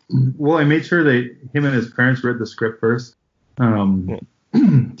 Well, I made sure that him and his parents read the script first.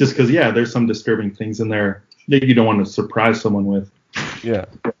 Just because, yeah, there's some disturbing things in there that you don't want to surprise someone with. Yeah.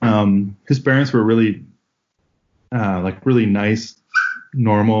 His parents were really, really nice,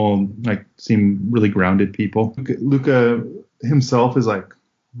 normal, like, seem really grounded people. Luca himself is like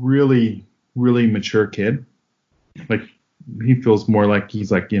really, really mature kid. Like, he feels more like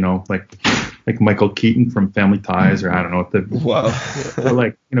he's like, you know, like Michael Keaton from Family Ties, or I don't know what the or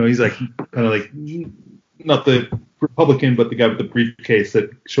like, you know, he's like kind of like not the Republican, but the guy with the briefcase that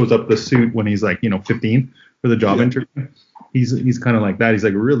shows up the suit when he's like, you know, 15 for the job interview. He's kind of like that. He's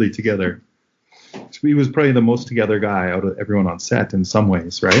like really together. So he was probably the most together guy out of everyone on set in some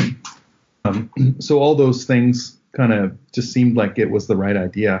ways, right? So all those things kind of just seemed like it was the right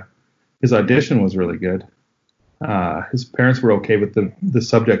idea. his audition was really good. His parents were okay with the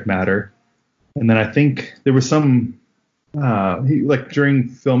subject matter. And then I think there was some, he, like during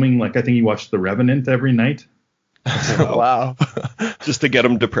filming, like I think he watched The Revenant every night. Wow. Just to get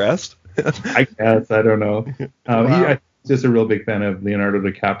him depressed? I guess, I don't know. He's just a real big fan of Leonardo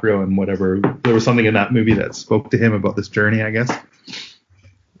DiCaprio and whatever. There was something in that movie that spoke to him about this journey, I guess.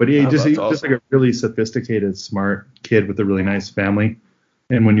 But he's just like a really sophisticated, smart kid with a really nice family.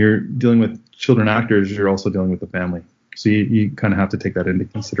 And when you're dealing with children actors, you're also dealing with the family. So you kind of have to take that into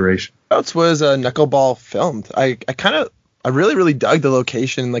consideration. Whereabouts was Knuckleball filmed? I really, really dug the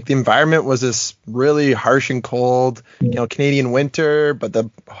location. Like the environment was this really harsh and cold, Canadian winter, but the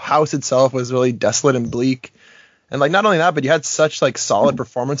house itself was really desolate and bleak. And like not only that, but you had such like solid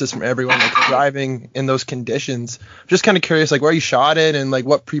performances from everyone, like driving in those conditions. Just kind of curious, like where you shot it and like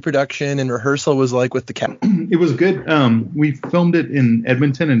what pre-production and rehearsal was like with the cast. It was good. We filmed it in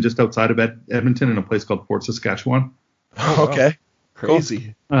Edmonton and just outside of Edmonton in a place called Fort Saskatchewan. Oh, okay.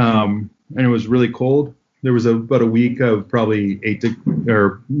 Crazy. And it was really cold. There was about a week of probably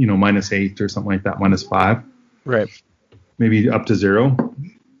 -8 or something like that, -5. Right. Maybe up to 0.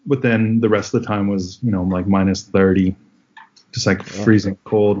 But then the rest of the time was, like -30, just like freezing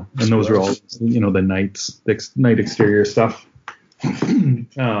cold. And those were all, the night exterior stuff. And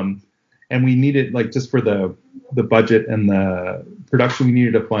we needed, like, just for the budget and the production, we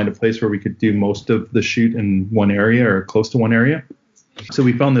needed to find a place where we could do most of the shoot in one area or close to one area. So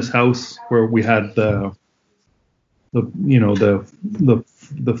we found this house where we had the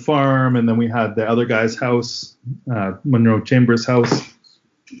farm, and then we had the other guy's house, Monroe Chambers' house.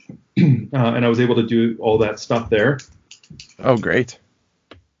 And I was able to do all that stuff there. Oh, great.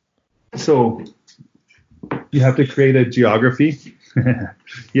 So you have to create a geography.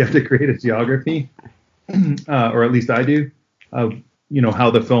 You have to create a geography, or at least I do, of,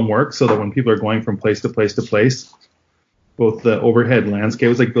 how the film works, so that when people are going from place to place to place, both the overhead landscape, it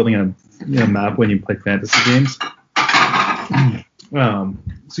was like building a map when you play fantasy games.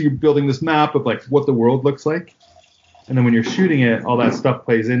 So you're building this map of like what the world looks like. And then when you're shooting it, all that stuff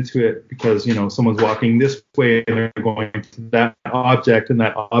plays into it because, someone's walking this way and they're going to that object, and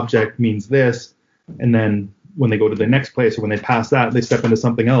that object means this. And then when they go to the next place, or when they pass that, they step into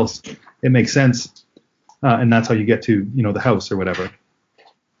something else. It makes sense. And that's how you get to, the house or whatever.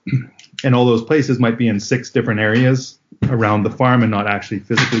 And all those places might be in 6 different areas around the farm and not actually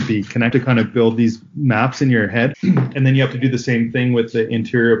physically be connected. Kind of build these maps in your head. And then you have to do the same thing with the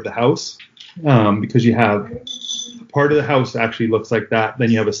interior of the house, because you have part of the house actually looks like that. Then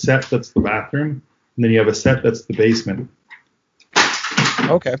you have a set that's the bathroom, and then you have a set that's the basement.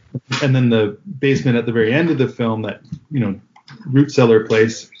 Okay. And then the basement at the very end of the film, that root cellar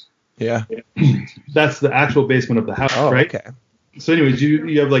place. Yeah. That's the actual basement of the house, right? Okay. So anyways,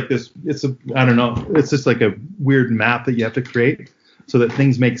 you have like this. It's just like a weird map that you have to create so that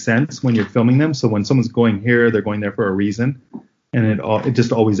things make sense when you're filming them. So when someone's going here, they're going there for a reason, and it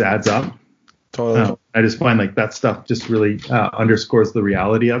just always adds up. Totally. I just find like that stuff just really underscores the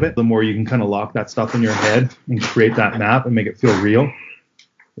reality of it. The more you can kind of lock that stuff in your head and create that map and make it feel real,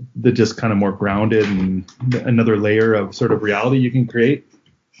 the just kind of more grounded and another layer of sort of reality you can create.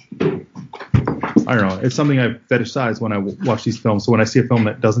 I don't know. It's something I fetishize when I watch these films. So when I see a film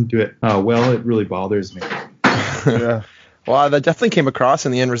that doesn't do it well, it really bothers me. Yeah. Well, that definitely came across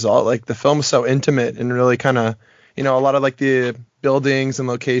in the end result. Like the film is so intimate and really kind of, a lot of like the buildings and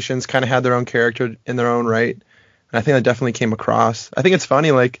locations kind of had their own character in their own right. And I think that definitely came across. I think it's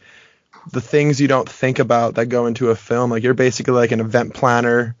funny, like the things you don't think about that go into a film. Like you're basically like an event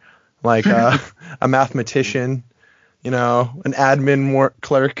planner, like a mathematician, an admin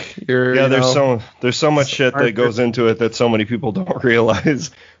clerk. There's so much shit that goes into it that so many people don't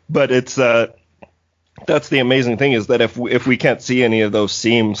realize. But it's that's the amazing thing, is that if we can't see any of those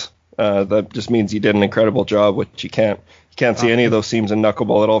seams, that just means you did an incredible job, which you can't see any of those seams in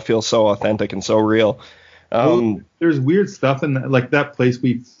Knuckleball. It all feels so authentic and so real. There's weird stuff in that place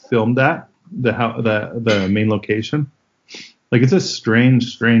we filmed at, the main location. Like it's a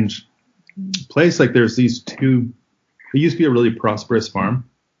strange place. Like there's these two. It used to be a really prosperous farm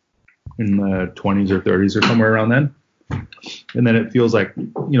in the 20s or 30s or somewhere around then. And then it feels like,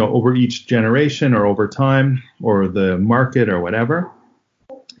 over each generation or over time or the market or whatever,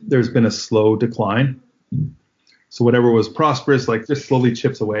 there's been a slow decline. So whatever was prosperous, like just slowly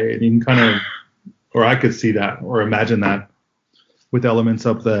chips away. And you can kind of, or I could see that or imagine that with elements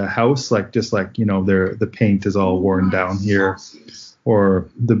of the house, like just like, the paint is all worn down here, or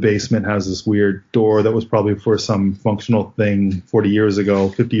the basement has this weird door that was probably for some functional thing 40 years ago,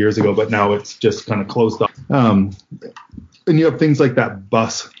 50 years ago, but now it's just kind of closed off. And you have things like that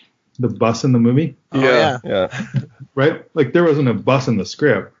bus the bus in the movie, Yeah. right? Like there wasn't a bus in the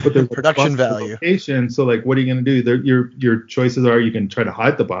script, but there's a Production bus value. location. So like, what are you gonna do? Your choices are you can try to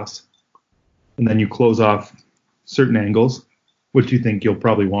hide the bus, and then you close off certain angles, which you think you'll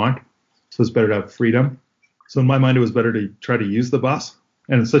probably want. So it's better to have freedom. So in my mind, it was better to try to use the bus,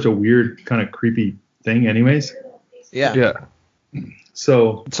 and it's such a weird kind of creepy thing, anyways. Yeah.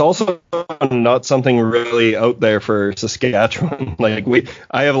 So it's also not something really out there for Saskatchewan. Like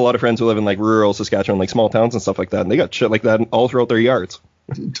I have a lot of friends who live in like rural Saskatchewan, like small towns and stuff like that, and they got shit like that all throughout their yards.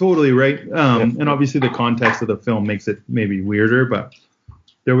 Totally right. And obviously the context of the film makes it maybe weirder, but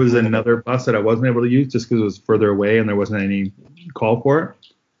there was another bus that I wasn't able to use just because it was further away and there wasn't any call for it.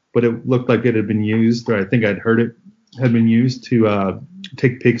 But it looked like it had been used, or I think I'd heard it had been used to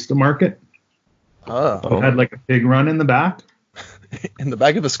take pigs to market. Oh. It had like a pig run in the back. In the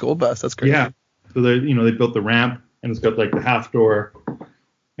back of a school bus. That's crazy. Yeah. So they built the ramp and it's got like the half door.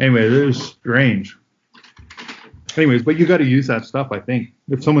 Anyway, it was strange. Anyways, but you got to use that stuff, I think.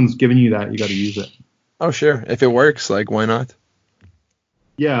 If someone's giving you that, you got to use it. Oh, sure. If it works, like, why not?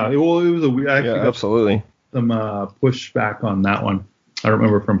 Yeah. It was a weird. Yeah, absolutely. Some pushback on that one. I don't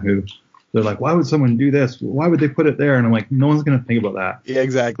remember from who. They're like, why would someone do this? Why would they put it there? And I'm like, no one's going to think about that. Yeah,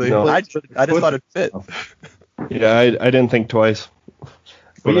 exactly. No. I just thought it fit. Yeah, I didn't think twice.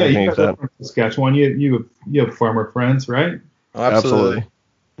 But yeah, I you think guys are from Saskatchewan. You have farmer friends, right? Oh, absolutely.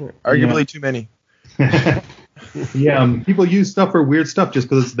 Arguably Yeah. too many. Yeah, people use stuff for weird stuff just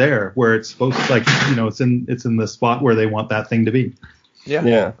because it's there, where it's supposed to, like, it's in the spot where they want that thing to be.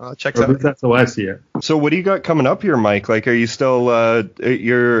 Yeah. Checks Or out. at least that's how I see it. So what do you got coming up here, Mike? Like, are you still?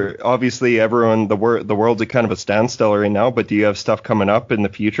 You're obviously everyone. The world's at kind of a standstill right now. But do you have stuff coming up in the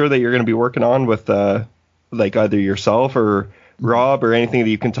future that you're going to be working on with, like either yourself or Rob or anything that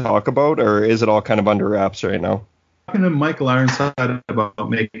you can talk about, or is it all kind of under wraps right now? Talking to Michael Ironside about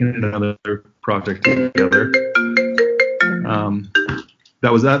making another project together.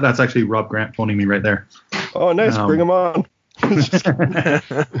 That's actually Rob Grant phoning me right there. Oh, nice. Bring him on.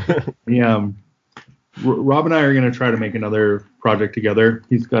 Yeah, Rob and I are going to try to make another project together.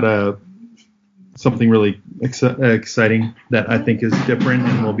 He's got something really exciting that I think is different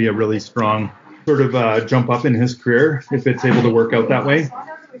and will be a really strong sort of jump up in his career if it's able to work out that way.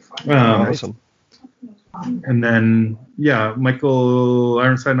 Awesome. And then, yeah, Michael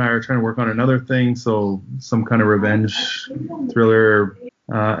Ironside and I are trying to work on another thing, so some kind of revenge thriller.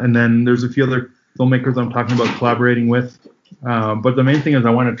 And then there's a few other filmmakers I'm talking about collaborating with. But the main thing is I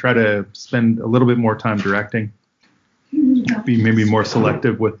want to try to spend a little bit more time directing, be maybe more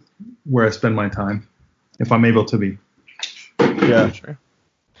selective with where I spend my time, if I'm able to be. Yeah, sure.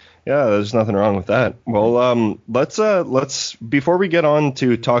 Yeah, there's nothing wrong with that. Well, let's before we get on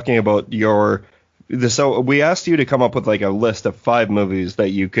to talking about so we asked you to come up with like a list of 5 movies that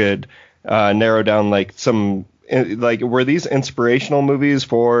you could narrow down, like some, like, were these inspirational movies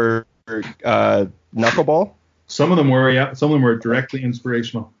for Knuckleball? Some of them were, yeah. Some of them were directly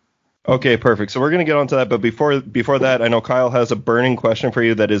inspirational. Okay, perfect. So we're going to get onto that, but before that, I know Kyle has a burning question for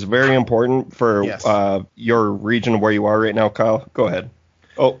you that is very important for your region where you are right now. Kyle, go ahead.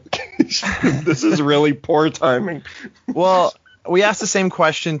 Oh, this is really poor timing. Well, we asked the same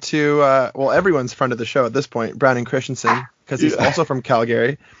question to everyone's friend of the show at this point, Brandon Christensen, because he's also from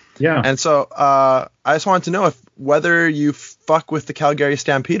Calgary. Yeah. And so I just wanted to know whether you fuck with the Calgary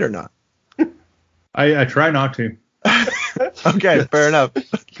Stampede or not. I try not to. Okay, fair enough.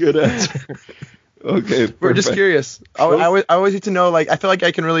 Good answer. Okay, perfect. We're just curious. I always need to know, like, I feel like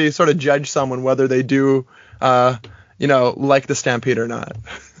I can really sort of judge someone whether they do, like the Stampede or not.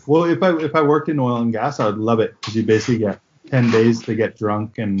 Well, if I worked in oil and gas, I would love it, because you basically get 10 days to get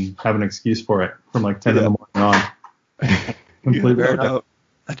drunk and have an excuse for it from like 10 in the morning on. Completely. That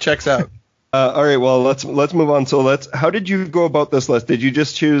checks out. All right, well, let's move on. So how did you go about this list? Did you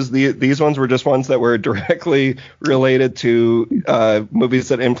just choose these ones were just ones that were directly related to movies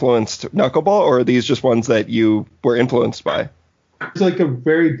that influenced Knuckleball, or are these just ones that you were influenced by? It's like a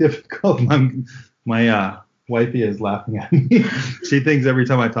very difficult. My wifey is laughing at me. She thinks every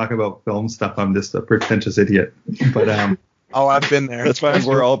time I talk about film stuff, I'm just a pretentious idiot. But oh, I've been there. That's fine.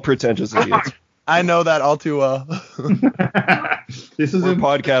 We're all pretentious idiots. I know that all too well. We're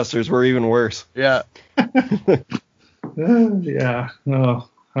podcasters. We're even worse. Yeah. Yeah. Oh,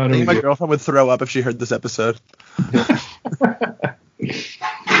 I think my girlfriend would throw up if she heard this episode.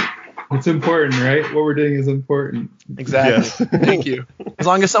 It's important, right? What we're doing is important. Exactly. Yes. Thank you. As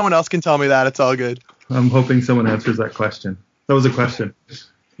long as someone else can tell me that, it's all good. I'm hoping someone answers that question. That was a question.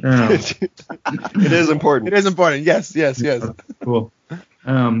 It is important. It is important. Yes. Cool.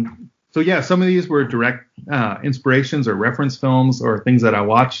 So yeah, some of these were direct inspirations or reference films or things that I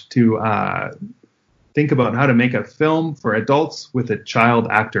watched to think about how to make a film for adults with a child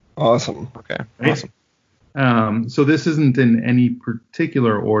actor. Awesome. Okay. Right? Awesome. So this isn't in any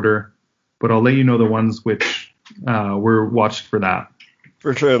particular order, but I'll let you know the ones which were watched for that.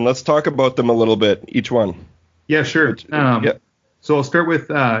 For sure. And let's talk about them a little bit, each one. Yeah, sure. Yeah. So I'll start with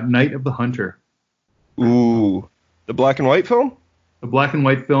Night of the Hunter. Ooh. The black and white film? The black and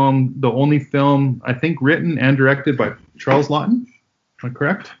white film, the only film, I think, written and directed by Charles Laughton. Am I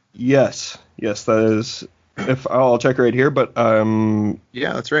correct? Yes. Yes, that is. If I'll check right here, but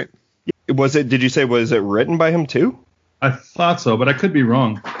Yeah, that's right. Did you say was it written by him too? I thought so, but I could be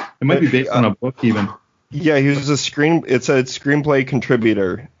wrong. It might be based on a book even. Yeah, he was it's a screenplay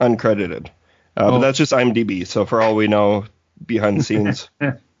contributor, uncredited. But that's just IMDb, so for all we know, behind the scenes,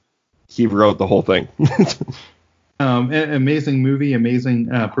 he wrote the whole thing. Amazing movie, amazing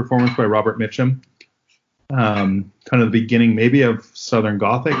performance by Robert Mitchum. Kind of the beginning maybe of Southern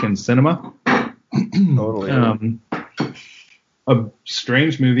Gothic and cinema. Totally. A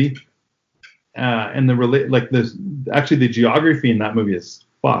strange movie. And the geography in that movie is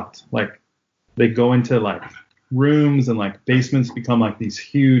fucked. Like they go into like rooms and like basements become like these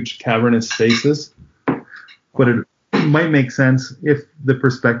huge cavernous spaces. But it might make sense if the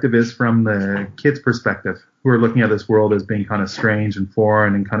perspective is from the kids' perspective, who are looking at this world as being kind of strange and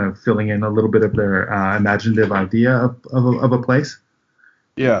foreign and kind of filling in a little bit of their imaginative idea of a place.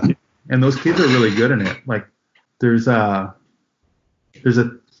 Yeah. And those kids are really good in it. Like this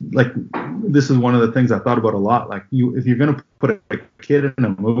is one of the things I thought about a lot. Like if you're going to put a kid in a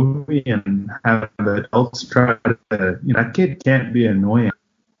movie and have the adults try to, that kid can't be annoying.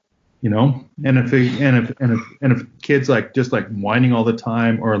 And if kids like just like whining all the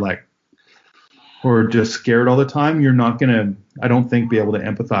time or just scared all the time, you're not gonna, I don't think, be able to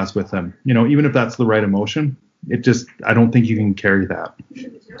empathize with them. Even if that's the right emotion, I don't think you can carry that.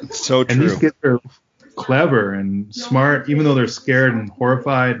 So true. And these kids are clever and smart, even though they're scared and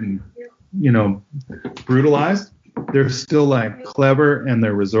horrified and brutalized. They're still like clever and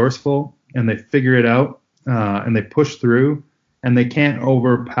they're resourceful and they figure it out and they push through. And they can't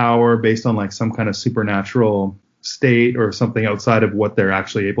overpower based on like some kind of supernatural state or something outside of what they're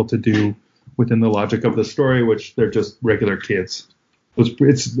actually able to do within the logic of the story, which they're just regular kids. It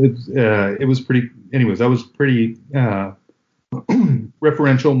was pretty. Anyways, that was pretty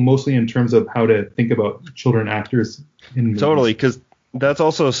referential, mostly in terms of how to think about children actors. Totally, because that's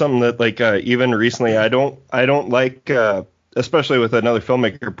also something that like even recently I don't like. Especially with another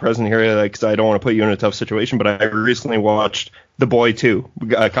filmmaker present here, because I don't want to put you in a tough situation, but I recently watched The Boy 2.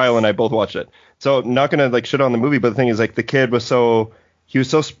 Kyle and I both watched it. So not going to like shit on the movie, but the thing is like the kid was so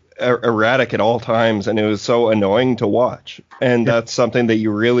erratic at all times and it was so annoying to watch. And that's something that you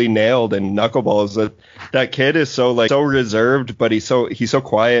really nailed in Knuckleball is that kid is so reserved, but he's so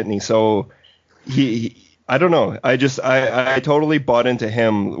quiet and I don't know. I totally bought into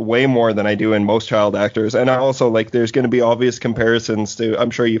him way more than I do in most child actors. And I also there's going to be obvious comparisons to,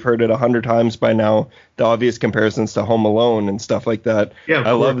 I'm sure you've heard it 100 times by now, the obvious comparisons to Home Alone and stuff like that. Yeah,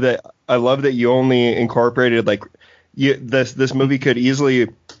 I love that you only incorporated this movie could easily,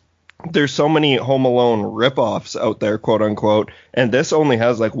 there's so many Home Alone ripoffs out there, quote unquote. And this only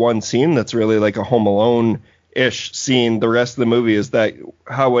has one scene that's really like a Home Alone ish scene. The rest of the movie is that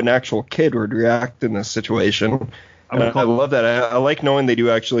how an actual kid would react in this situation. I love that. I like knowing that you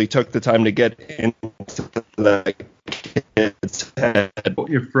actually took the time to get into that kid's head.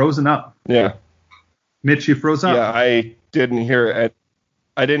 You're frozen up. Yeah, Mitch, you froze up. Yeah, I didn't hear it.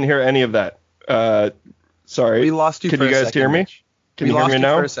 I didn't hear any of that. Sorry. We lost you. Can for you a guys second, hear me? Mitch. Can you hear me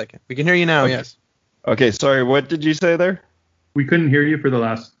now? For a second. We can hear you now. Okay. Yes. Okay. Sorry. What did you say there? We couldn't hear you for the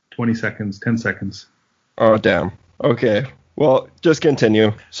last 20 seconds, 10 seconds. Oh, damn. Okay. Well, just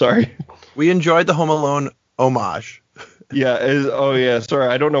continue. Sorry. We enjoyed the Home Alone homage. Yeah. Sorry.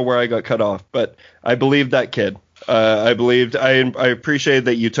 I don't know where I got cut off, but I believed that kid. I appreciate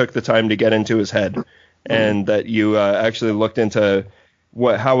that you took the time to get into his head and that you actually looked into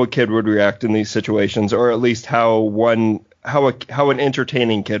how a kid would react in these situations, or at least how an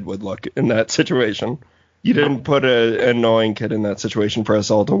entertaining kid would look in that situation. You didn't put an annoying kid in that situation for us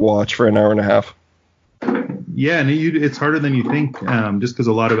all to watch for an hour and a half. Yeah, and it's harder than you think, just because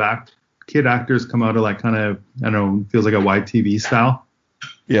a lot of kid actors come out of kind of, I don't know, feels like a YTV style.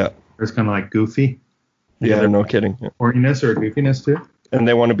 Yeah. It's kind of goofy. Yeah, no kidding. Yeah. Horniness or goofiness too. And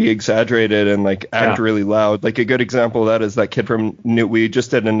they want to be exaggerated and act really loud. A good example of that is that kid from we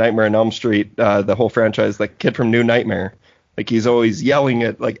just did a Nightmare on Elm Street, the whole franchise, kid from New Nightmare. He's always yelling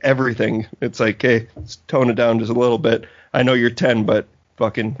at everything. It's hey, let's tone it down just a little bit. I know you're 10, but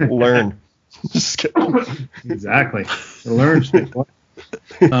fucking learn. Just kidding. Exactly. Learn.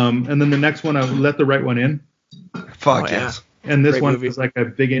 And then the next one, I Let the Right One In. Fuck yes. And this Great one movie. was like a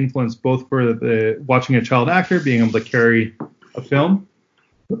big influence both for the watching a child actor being able to carry a film,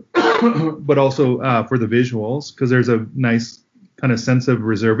 but also for the visuals, because there's a nice kind of sense of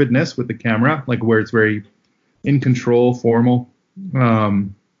reservedness with the camera, like where it's very in control, formal.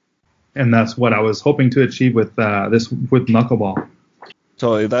 And that's what I was hoping to achieve with with Knuckleball.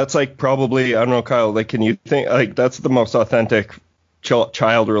 So that's like probably, I don't know, Kyle, like, can you think, like, that's the most authentic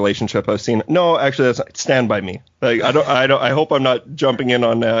child relationship I've seen? No, actually, that's Stand By Me. Like, I hope I'm not jumping in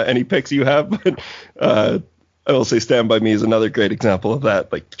on any picks you have, but I will say Stand By Me is another great example of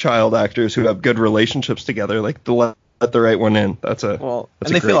that. Like, child actors who have good relationships together, like the Let the Right One In. That's a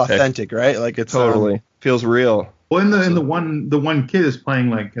and they feel authentic, right? Like it's totally feels real. Well, in the one kid is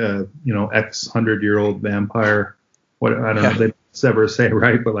playing like a X 100-year-old vampire. What I don't know if they ever say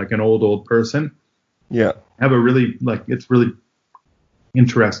right, but like an old person. Yeah. Have a really it's really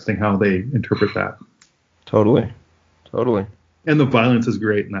interesting how they interpret that. Totally. And the violence is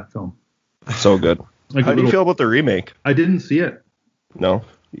great in that film. So good. Like How do you feel about the remake? I didn't see it. No.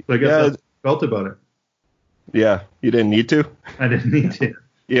 I guess Yeah. I felt about it. Yeah, you didn't need to. I didn't need to.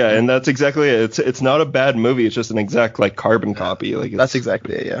 Yeah, and that's exactly it. It's not a bad movie. It's just an exact like carbon copy. Like that's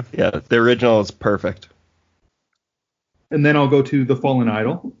exactly it. Yeah. Yeah, the original is perfect. And then I'll go to The Fallen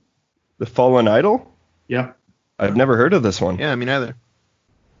Idol. The Fallen Idol? Yeah. I've never heard of this one. Yeah, me neither.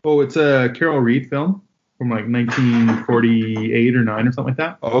 Oh, it's a Carol Reed film from like 1948 or 9 or something like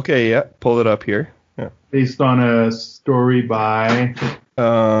that. Okay, yeah, pull it up here. Yeah. Based on a story by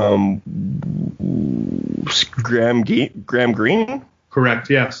Graham Greene? Correct,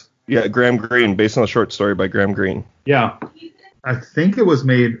 yes. Yeah, Graham Greene, based on a short story by Graham Greene. Yeah. I think it was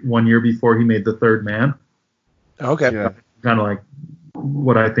made 1 year before he made The Third Man. Okay. Yeah. Kind of like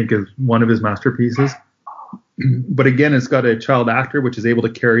what I think is one of his masterpieces. But again, it's got a child actor which is able to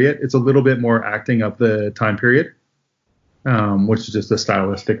carry it. It's a little bit more acting of the time period, which is just a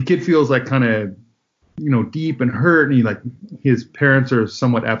stylistic. The kid feels like kind of, deep and hurt, and his parents are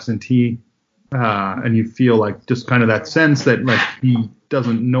somewhat absentee, and you feel like just kind of that sense that like he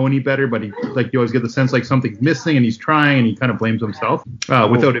doesn't know any better, but you always get the sense like something's missing, and he's trying, and he kind of blames himself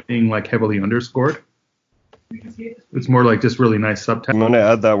without it being like heavily underscored. It's more like just really nice subtext. I'm going to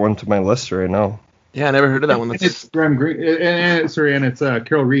add that one to my list right now. Yeah, I never heard of that one. It's Graham Greene, and it's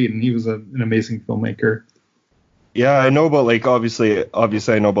Carol Reed, and he was an amazing filmmaker. Yeah, I know about like obviously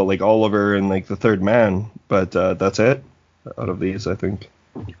I know about like Oliver and like The Third Man, but that's it out of these, I think.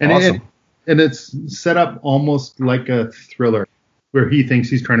 And awesome. It's set up almost like a thriller, where he thinks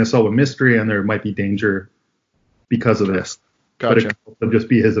he's trying to solve a mystery, and there might be danger because of this. Gotcha. But it could just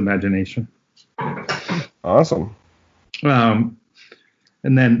be his imagination. Awesome. And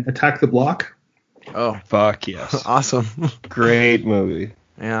then Attack the Block. Oh, fuck yes. Awesome. Great movie.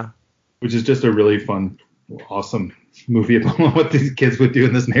 Yeah. Which is just a really fun, awesome movie about what these kids would do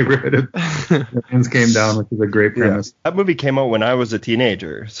in this neighborhood if things came down, which is a great premise. Yeah. That movie came out when I was a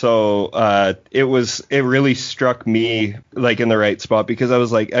teenager, so it really struck me like in the right spot, because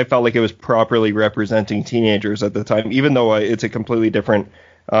I felt like it was properly representing teenagers at the time, even though it's a completely different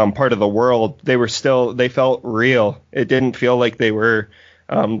part of the world. They felt real. It didn't feel like they were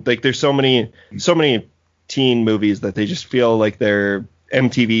like, there's so many teen movies that they just feel like they're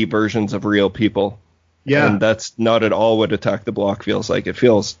MTV versions of real people. Yeah. And that's not at all what Attack the Block feels like. It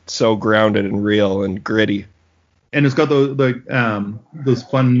feels so grounded and real and gritty. And it's got those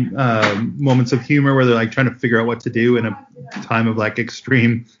fun moments of humor where they're like trying to figure out what to do in a time of like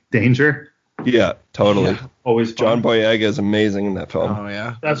extreme danger. Yeah, totally. Yeah, always fun. John Boyega is amazing in that film. Oh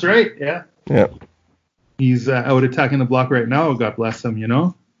yeah. That's right. Yeah. Yeah. He's out attacking the block right now. God bless him.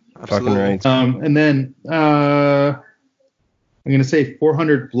 Fucking right. And then I'm gonna say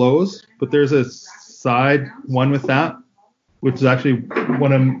 400 Blows, but there's a side one with that, which is actually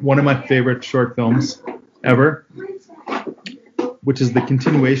one of my favorite short films ever, which is the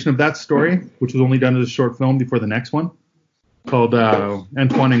continuation of that story, which was only done as a short film before the next one, called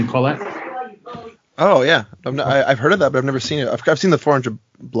Antoine and Colette. Oh yeah, I've heard of that, but I've never seen it. I've seen the 400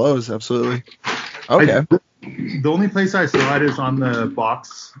 Blows, absolutely. Okay. The only place I saw it is on the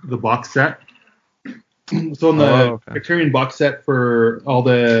box set. So on the Criterion box set for all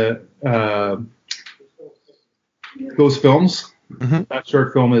the those films, that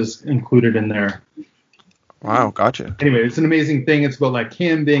short film is included in there. Wow, gotcha. Anyway, it's an amazing thing. It's about like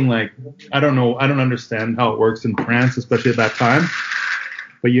him being like, I don't understand how it works in France, especially at that time.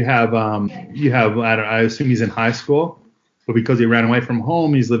 But you have I assume he's in high school, but because he ran away from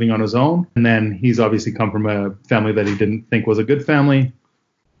home, he's living on his own. And then he's obviously come from a family that he didn't think was a good family.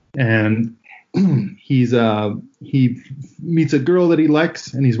 and he meets a girl that he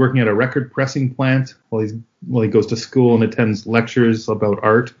likes, and he's working at a record pressing plant while he goes to school and attends lectures about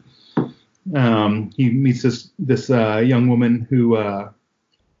art. He meets this young woman who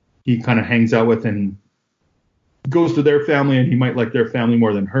he kind of hangs out with and goes to their family, and he might like their family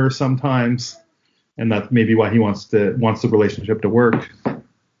more than her sometimes, and that's maybe why he wants the relationship to work.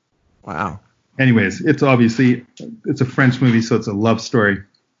 Wow. Anyways, it's a French movie, so it's a love story.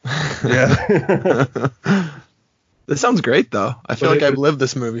 Yeah. This sounds great, though. I feel like I've lived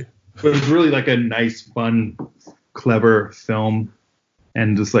this movie. But it's really like a nice, fun, clever film,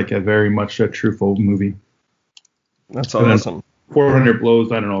 and just like a very much a truthful movie. That's awesome. 400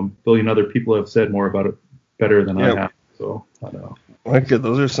 Blows, I don't know, a billion other people have said more about it better than I have. So, I don't know. Okay,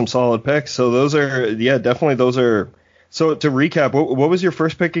 those are some solid picks. So those are, definitely those are. So to recap, what was your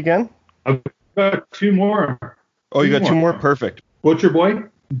first pick again? I've got two more. Oh, you got two more? Perfect. Butcher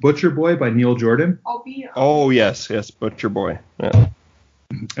Boy by Neil Jordan. Oh, yes, Butcher Boy. Yeah.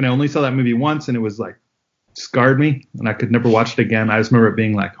 And I only saw that movie once, and it was like scarred me, and I could never watch it again. I just remember it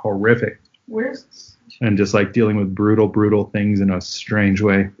being like horrific. Where's this? And just like dealing with brutal things in a strange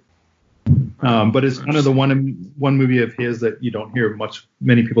way. But it's kind of the one movie of his that you don't hear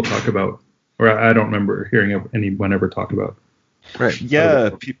many people talk about, or I don't remember hearing anyone ever talk about. Right. Yeah.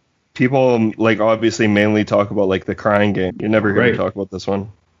 People like obviously mainly talk about like The Crying Game. You're never going to talk about this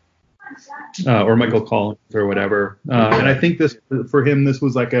one. Or Michael Collins or whatever. And I think for him, this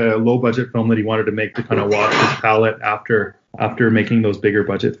was like a low budget film that he wanted to make to kind of wash his palate after making those bigger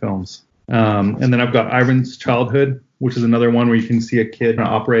budget films. And then I've got Ivan's Childhood, which is another one where you can see a kid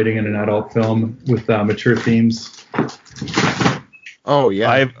operating in an adult film with mature themes. Oh,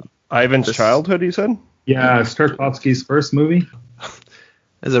 yeah. Ivan's Childhood, you said? Yeah, Tarkovsky's first movie.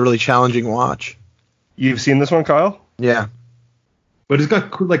 It's a really challenging watch. You've seen this one, Kyle? Yeah. But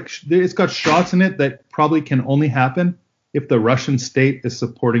it's got shots in it that probably can only happen if the Russian state is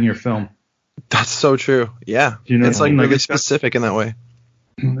supporting your film. That's so true. Yeah. It's like really specific in that way.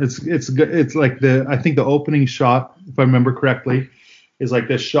 It's like I think the opening shot, if I remember correctly, is like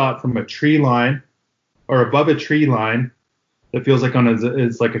this shot from a tree line or above a tree line that feels like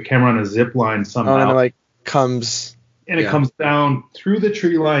it's like a camera on a zip line somehow. And it like comes. And it comes down through the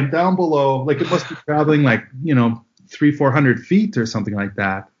tree line down below, like it must be traveling like 300-400 feet or something like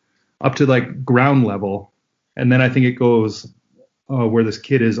that, up to like ground level, and then I think it goes where this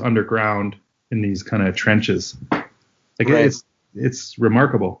kid is underground in these kind of trenches. Like it's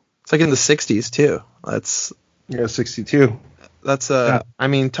remarkable. It's like in the 60s too. That's 62. That's I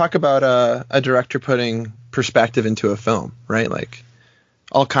mean, talk about a director putting perspective into a film, right? Like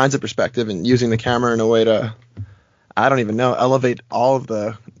all kinds of perspective and using the camera in a way to, I don't even know, elevate all of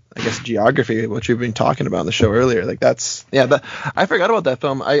the, I guess, geography, which we've been talking about in the show earlier. Like I forgot about that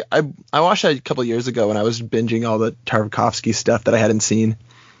film. I watched that a couple years ago when I was binging all the Tarkovsky stuff that I hadn't seen.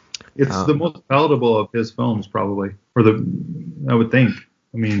 It's the most palatable of his films, probably, I would think.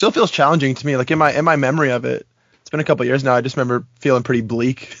 I mean, still feels challenging to me. Like in my memory of it, it's been a couple years now. I just remember feeling pretty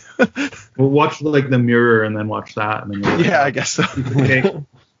bleak. Well, watch like The Mirror and then watch that, and then I guess so. Okay.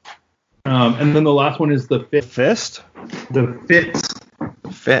 And then the last one is The Fist. The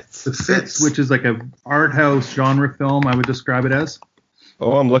Fits, which is like a art house genre film, I would describe it as.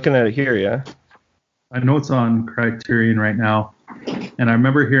 Oh, I'm looking at it here, yeah. I know it's on Criterion right now, and I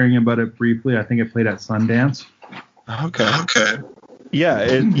remember hearing about it briefly. I think it played at Sundance. Okay. Yeah,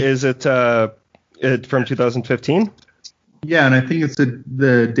 is it from 2015? Yeah, and I think it's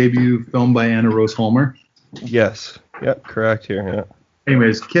the debut film by Anna Rose Holmer. Yes. Yep, correct here, yeah.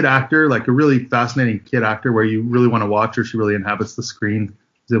 Anyways, kid actor, like a really fascinating kid actor where you really want to watch her. She really inhabits the screen.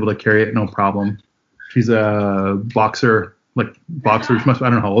 She's able to carry it, no problem. She's a boxer, I don't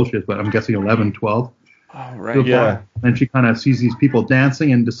know how old she is, but I'm guessing 11, 12. Oh, right. Yeah. And she kind of sees these people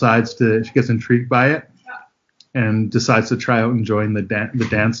dancing and she gets intrigued by it and decides to try out and join the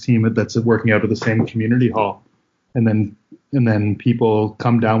dance team that's working out of the same community hall. And then people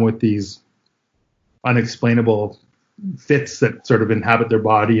come down with these unexplainable fits that sort of inhabit their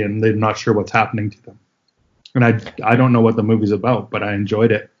body, and they're not sure what's happening to them. And I don't know what the movie's about, but I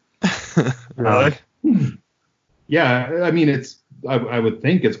enjoyed it. Really? Yeah, I mean, I would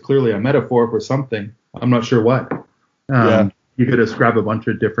think it's clearly a metaphor for something. I'm not sure what. You could ascribe a bunch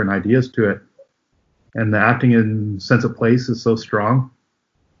of different ideas to it. And the acting and sense of place is so strong.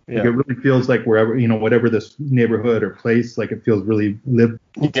 Yeah. Like it really feels like wherever, whatever this neighborhood or place, like it feels really lived.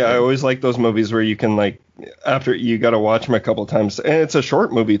 Yeah, I always like those movies where you can after you got to watch them a couple times. And it's a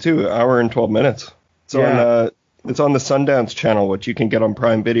short movie too, 1 hour and 12 minutes. It's on the Sundance channel, which you can get on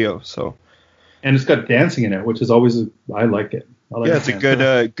Prime Video. So. And it's got dancing in it, which is always, I like it. Yeah, it's a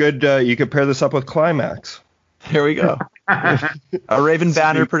good. You could pair this up with Climax. There we go. A Raven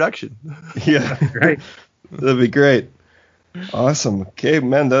Banner production. Yeah, Right. That'd be great. Awesome. Okay,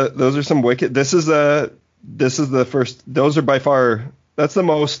 man. Those are some wicked. This is the first. Those are by far. That's the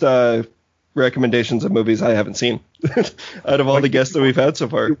most recommendations of movies I haven't seen out of all the guests that we've had so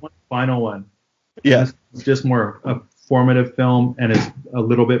far. One final one. Yeah. It's just more a formative film, and it's a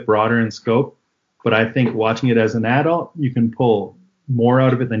little bit broader in scope. But I think watching it as an adult, you can pull more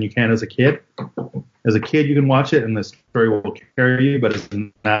out of it than you can as a kid. As a kid, you can watch it, and the story will carry you. But as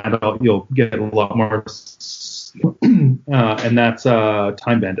an adult, you'll get a lot more. And that's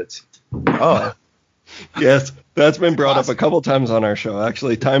Time Bandits. Oh, Yes, that's been brought up a couple times on our show.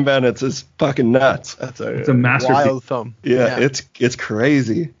 Actually, Time Bandits is fucking nuts. It's a masterpiece. wild film. Yeah, it's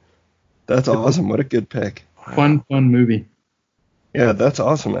crazy. That's awesome. What a good pick. Fun movie. Yeah, that's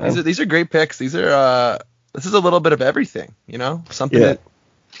awesome, man. These are great picks. These are this is a little bit of everything, you know, something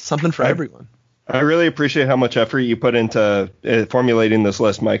for everyone. I really appreciate how much effort you put into formulating this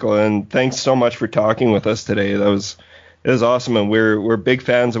list, Michael, and thanks so much for talking with us today. It was awesome, and we're big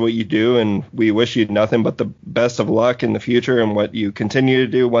fans of what you do, and we wish you nothing but the best of luck in the future and what you continue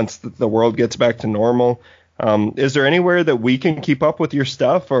to do once the world gets back to normal. Is there anywhere that we can keep up with your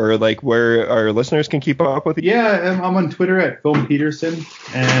stuff, or like where our listeners can keep up with you? Yeah, I'm on Twitter at Film Peterson,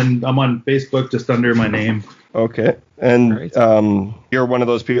 and I'm on Facebook just under my name. Okay. And you're one of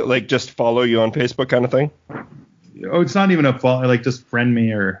those people, like, just follow you on Facebook kind of thing? Oh, it's not even a follow. Like, just friend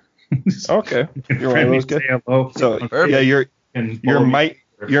me or. Okay. You're one of those guys. Say hello. So yeah, you're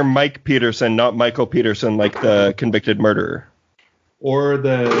Mike Peterson, not Michael Peterson, like the convicted murderer. Or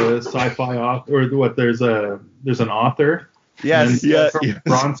the sci-fi author, or what? There's an author. Yes. Yeah.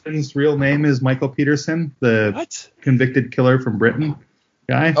 Bronson's real name is Michael Peterson, the convicted killer from Britain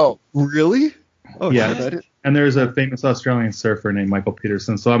guy. Oh, really? Oh, yeah. And there's a famous Australian surfer named Michael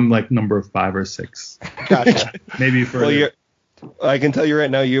Peterson. So I'm like number 5 or 6. gotcha. Maybe for. Well, I can tell you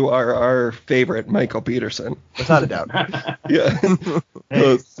right now, you are our favorite Michael Peterson. Without a doubt. Yeah.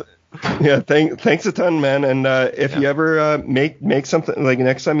 Yeah, thanks a ton, man. And if you ever make something, like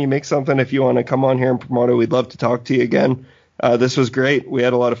next time you make something, if you want to come on here and promote it, we'd love to talk to you again. This was great. We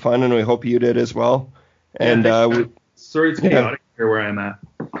had a lot of fun, and we hope you did as well. And sorry, it's chaotic here where I'm at.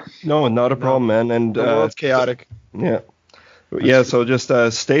 No, not a problem, man. And the world's chaotic. Yeah. Yeah, so just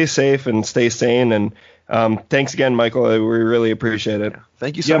stay safe and stay sane. And thanks again, Michael. We really appreciate it.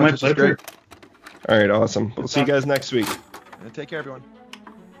 Thank you so much. My pleasure. All right, awesome. We'll see you guys next week. Take care, everyone.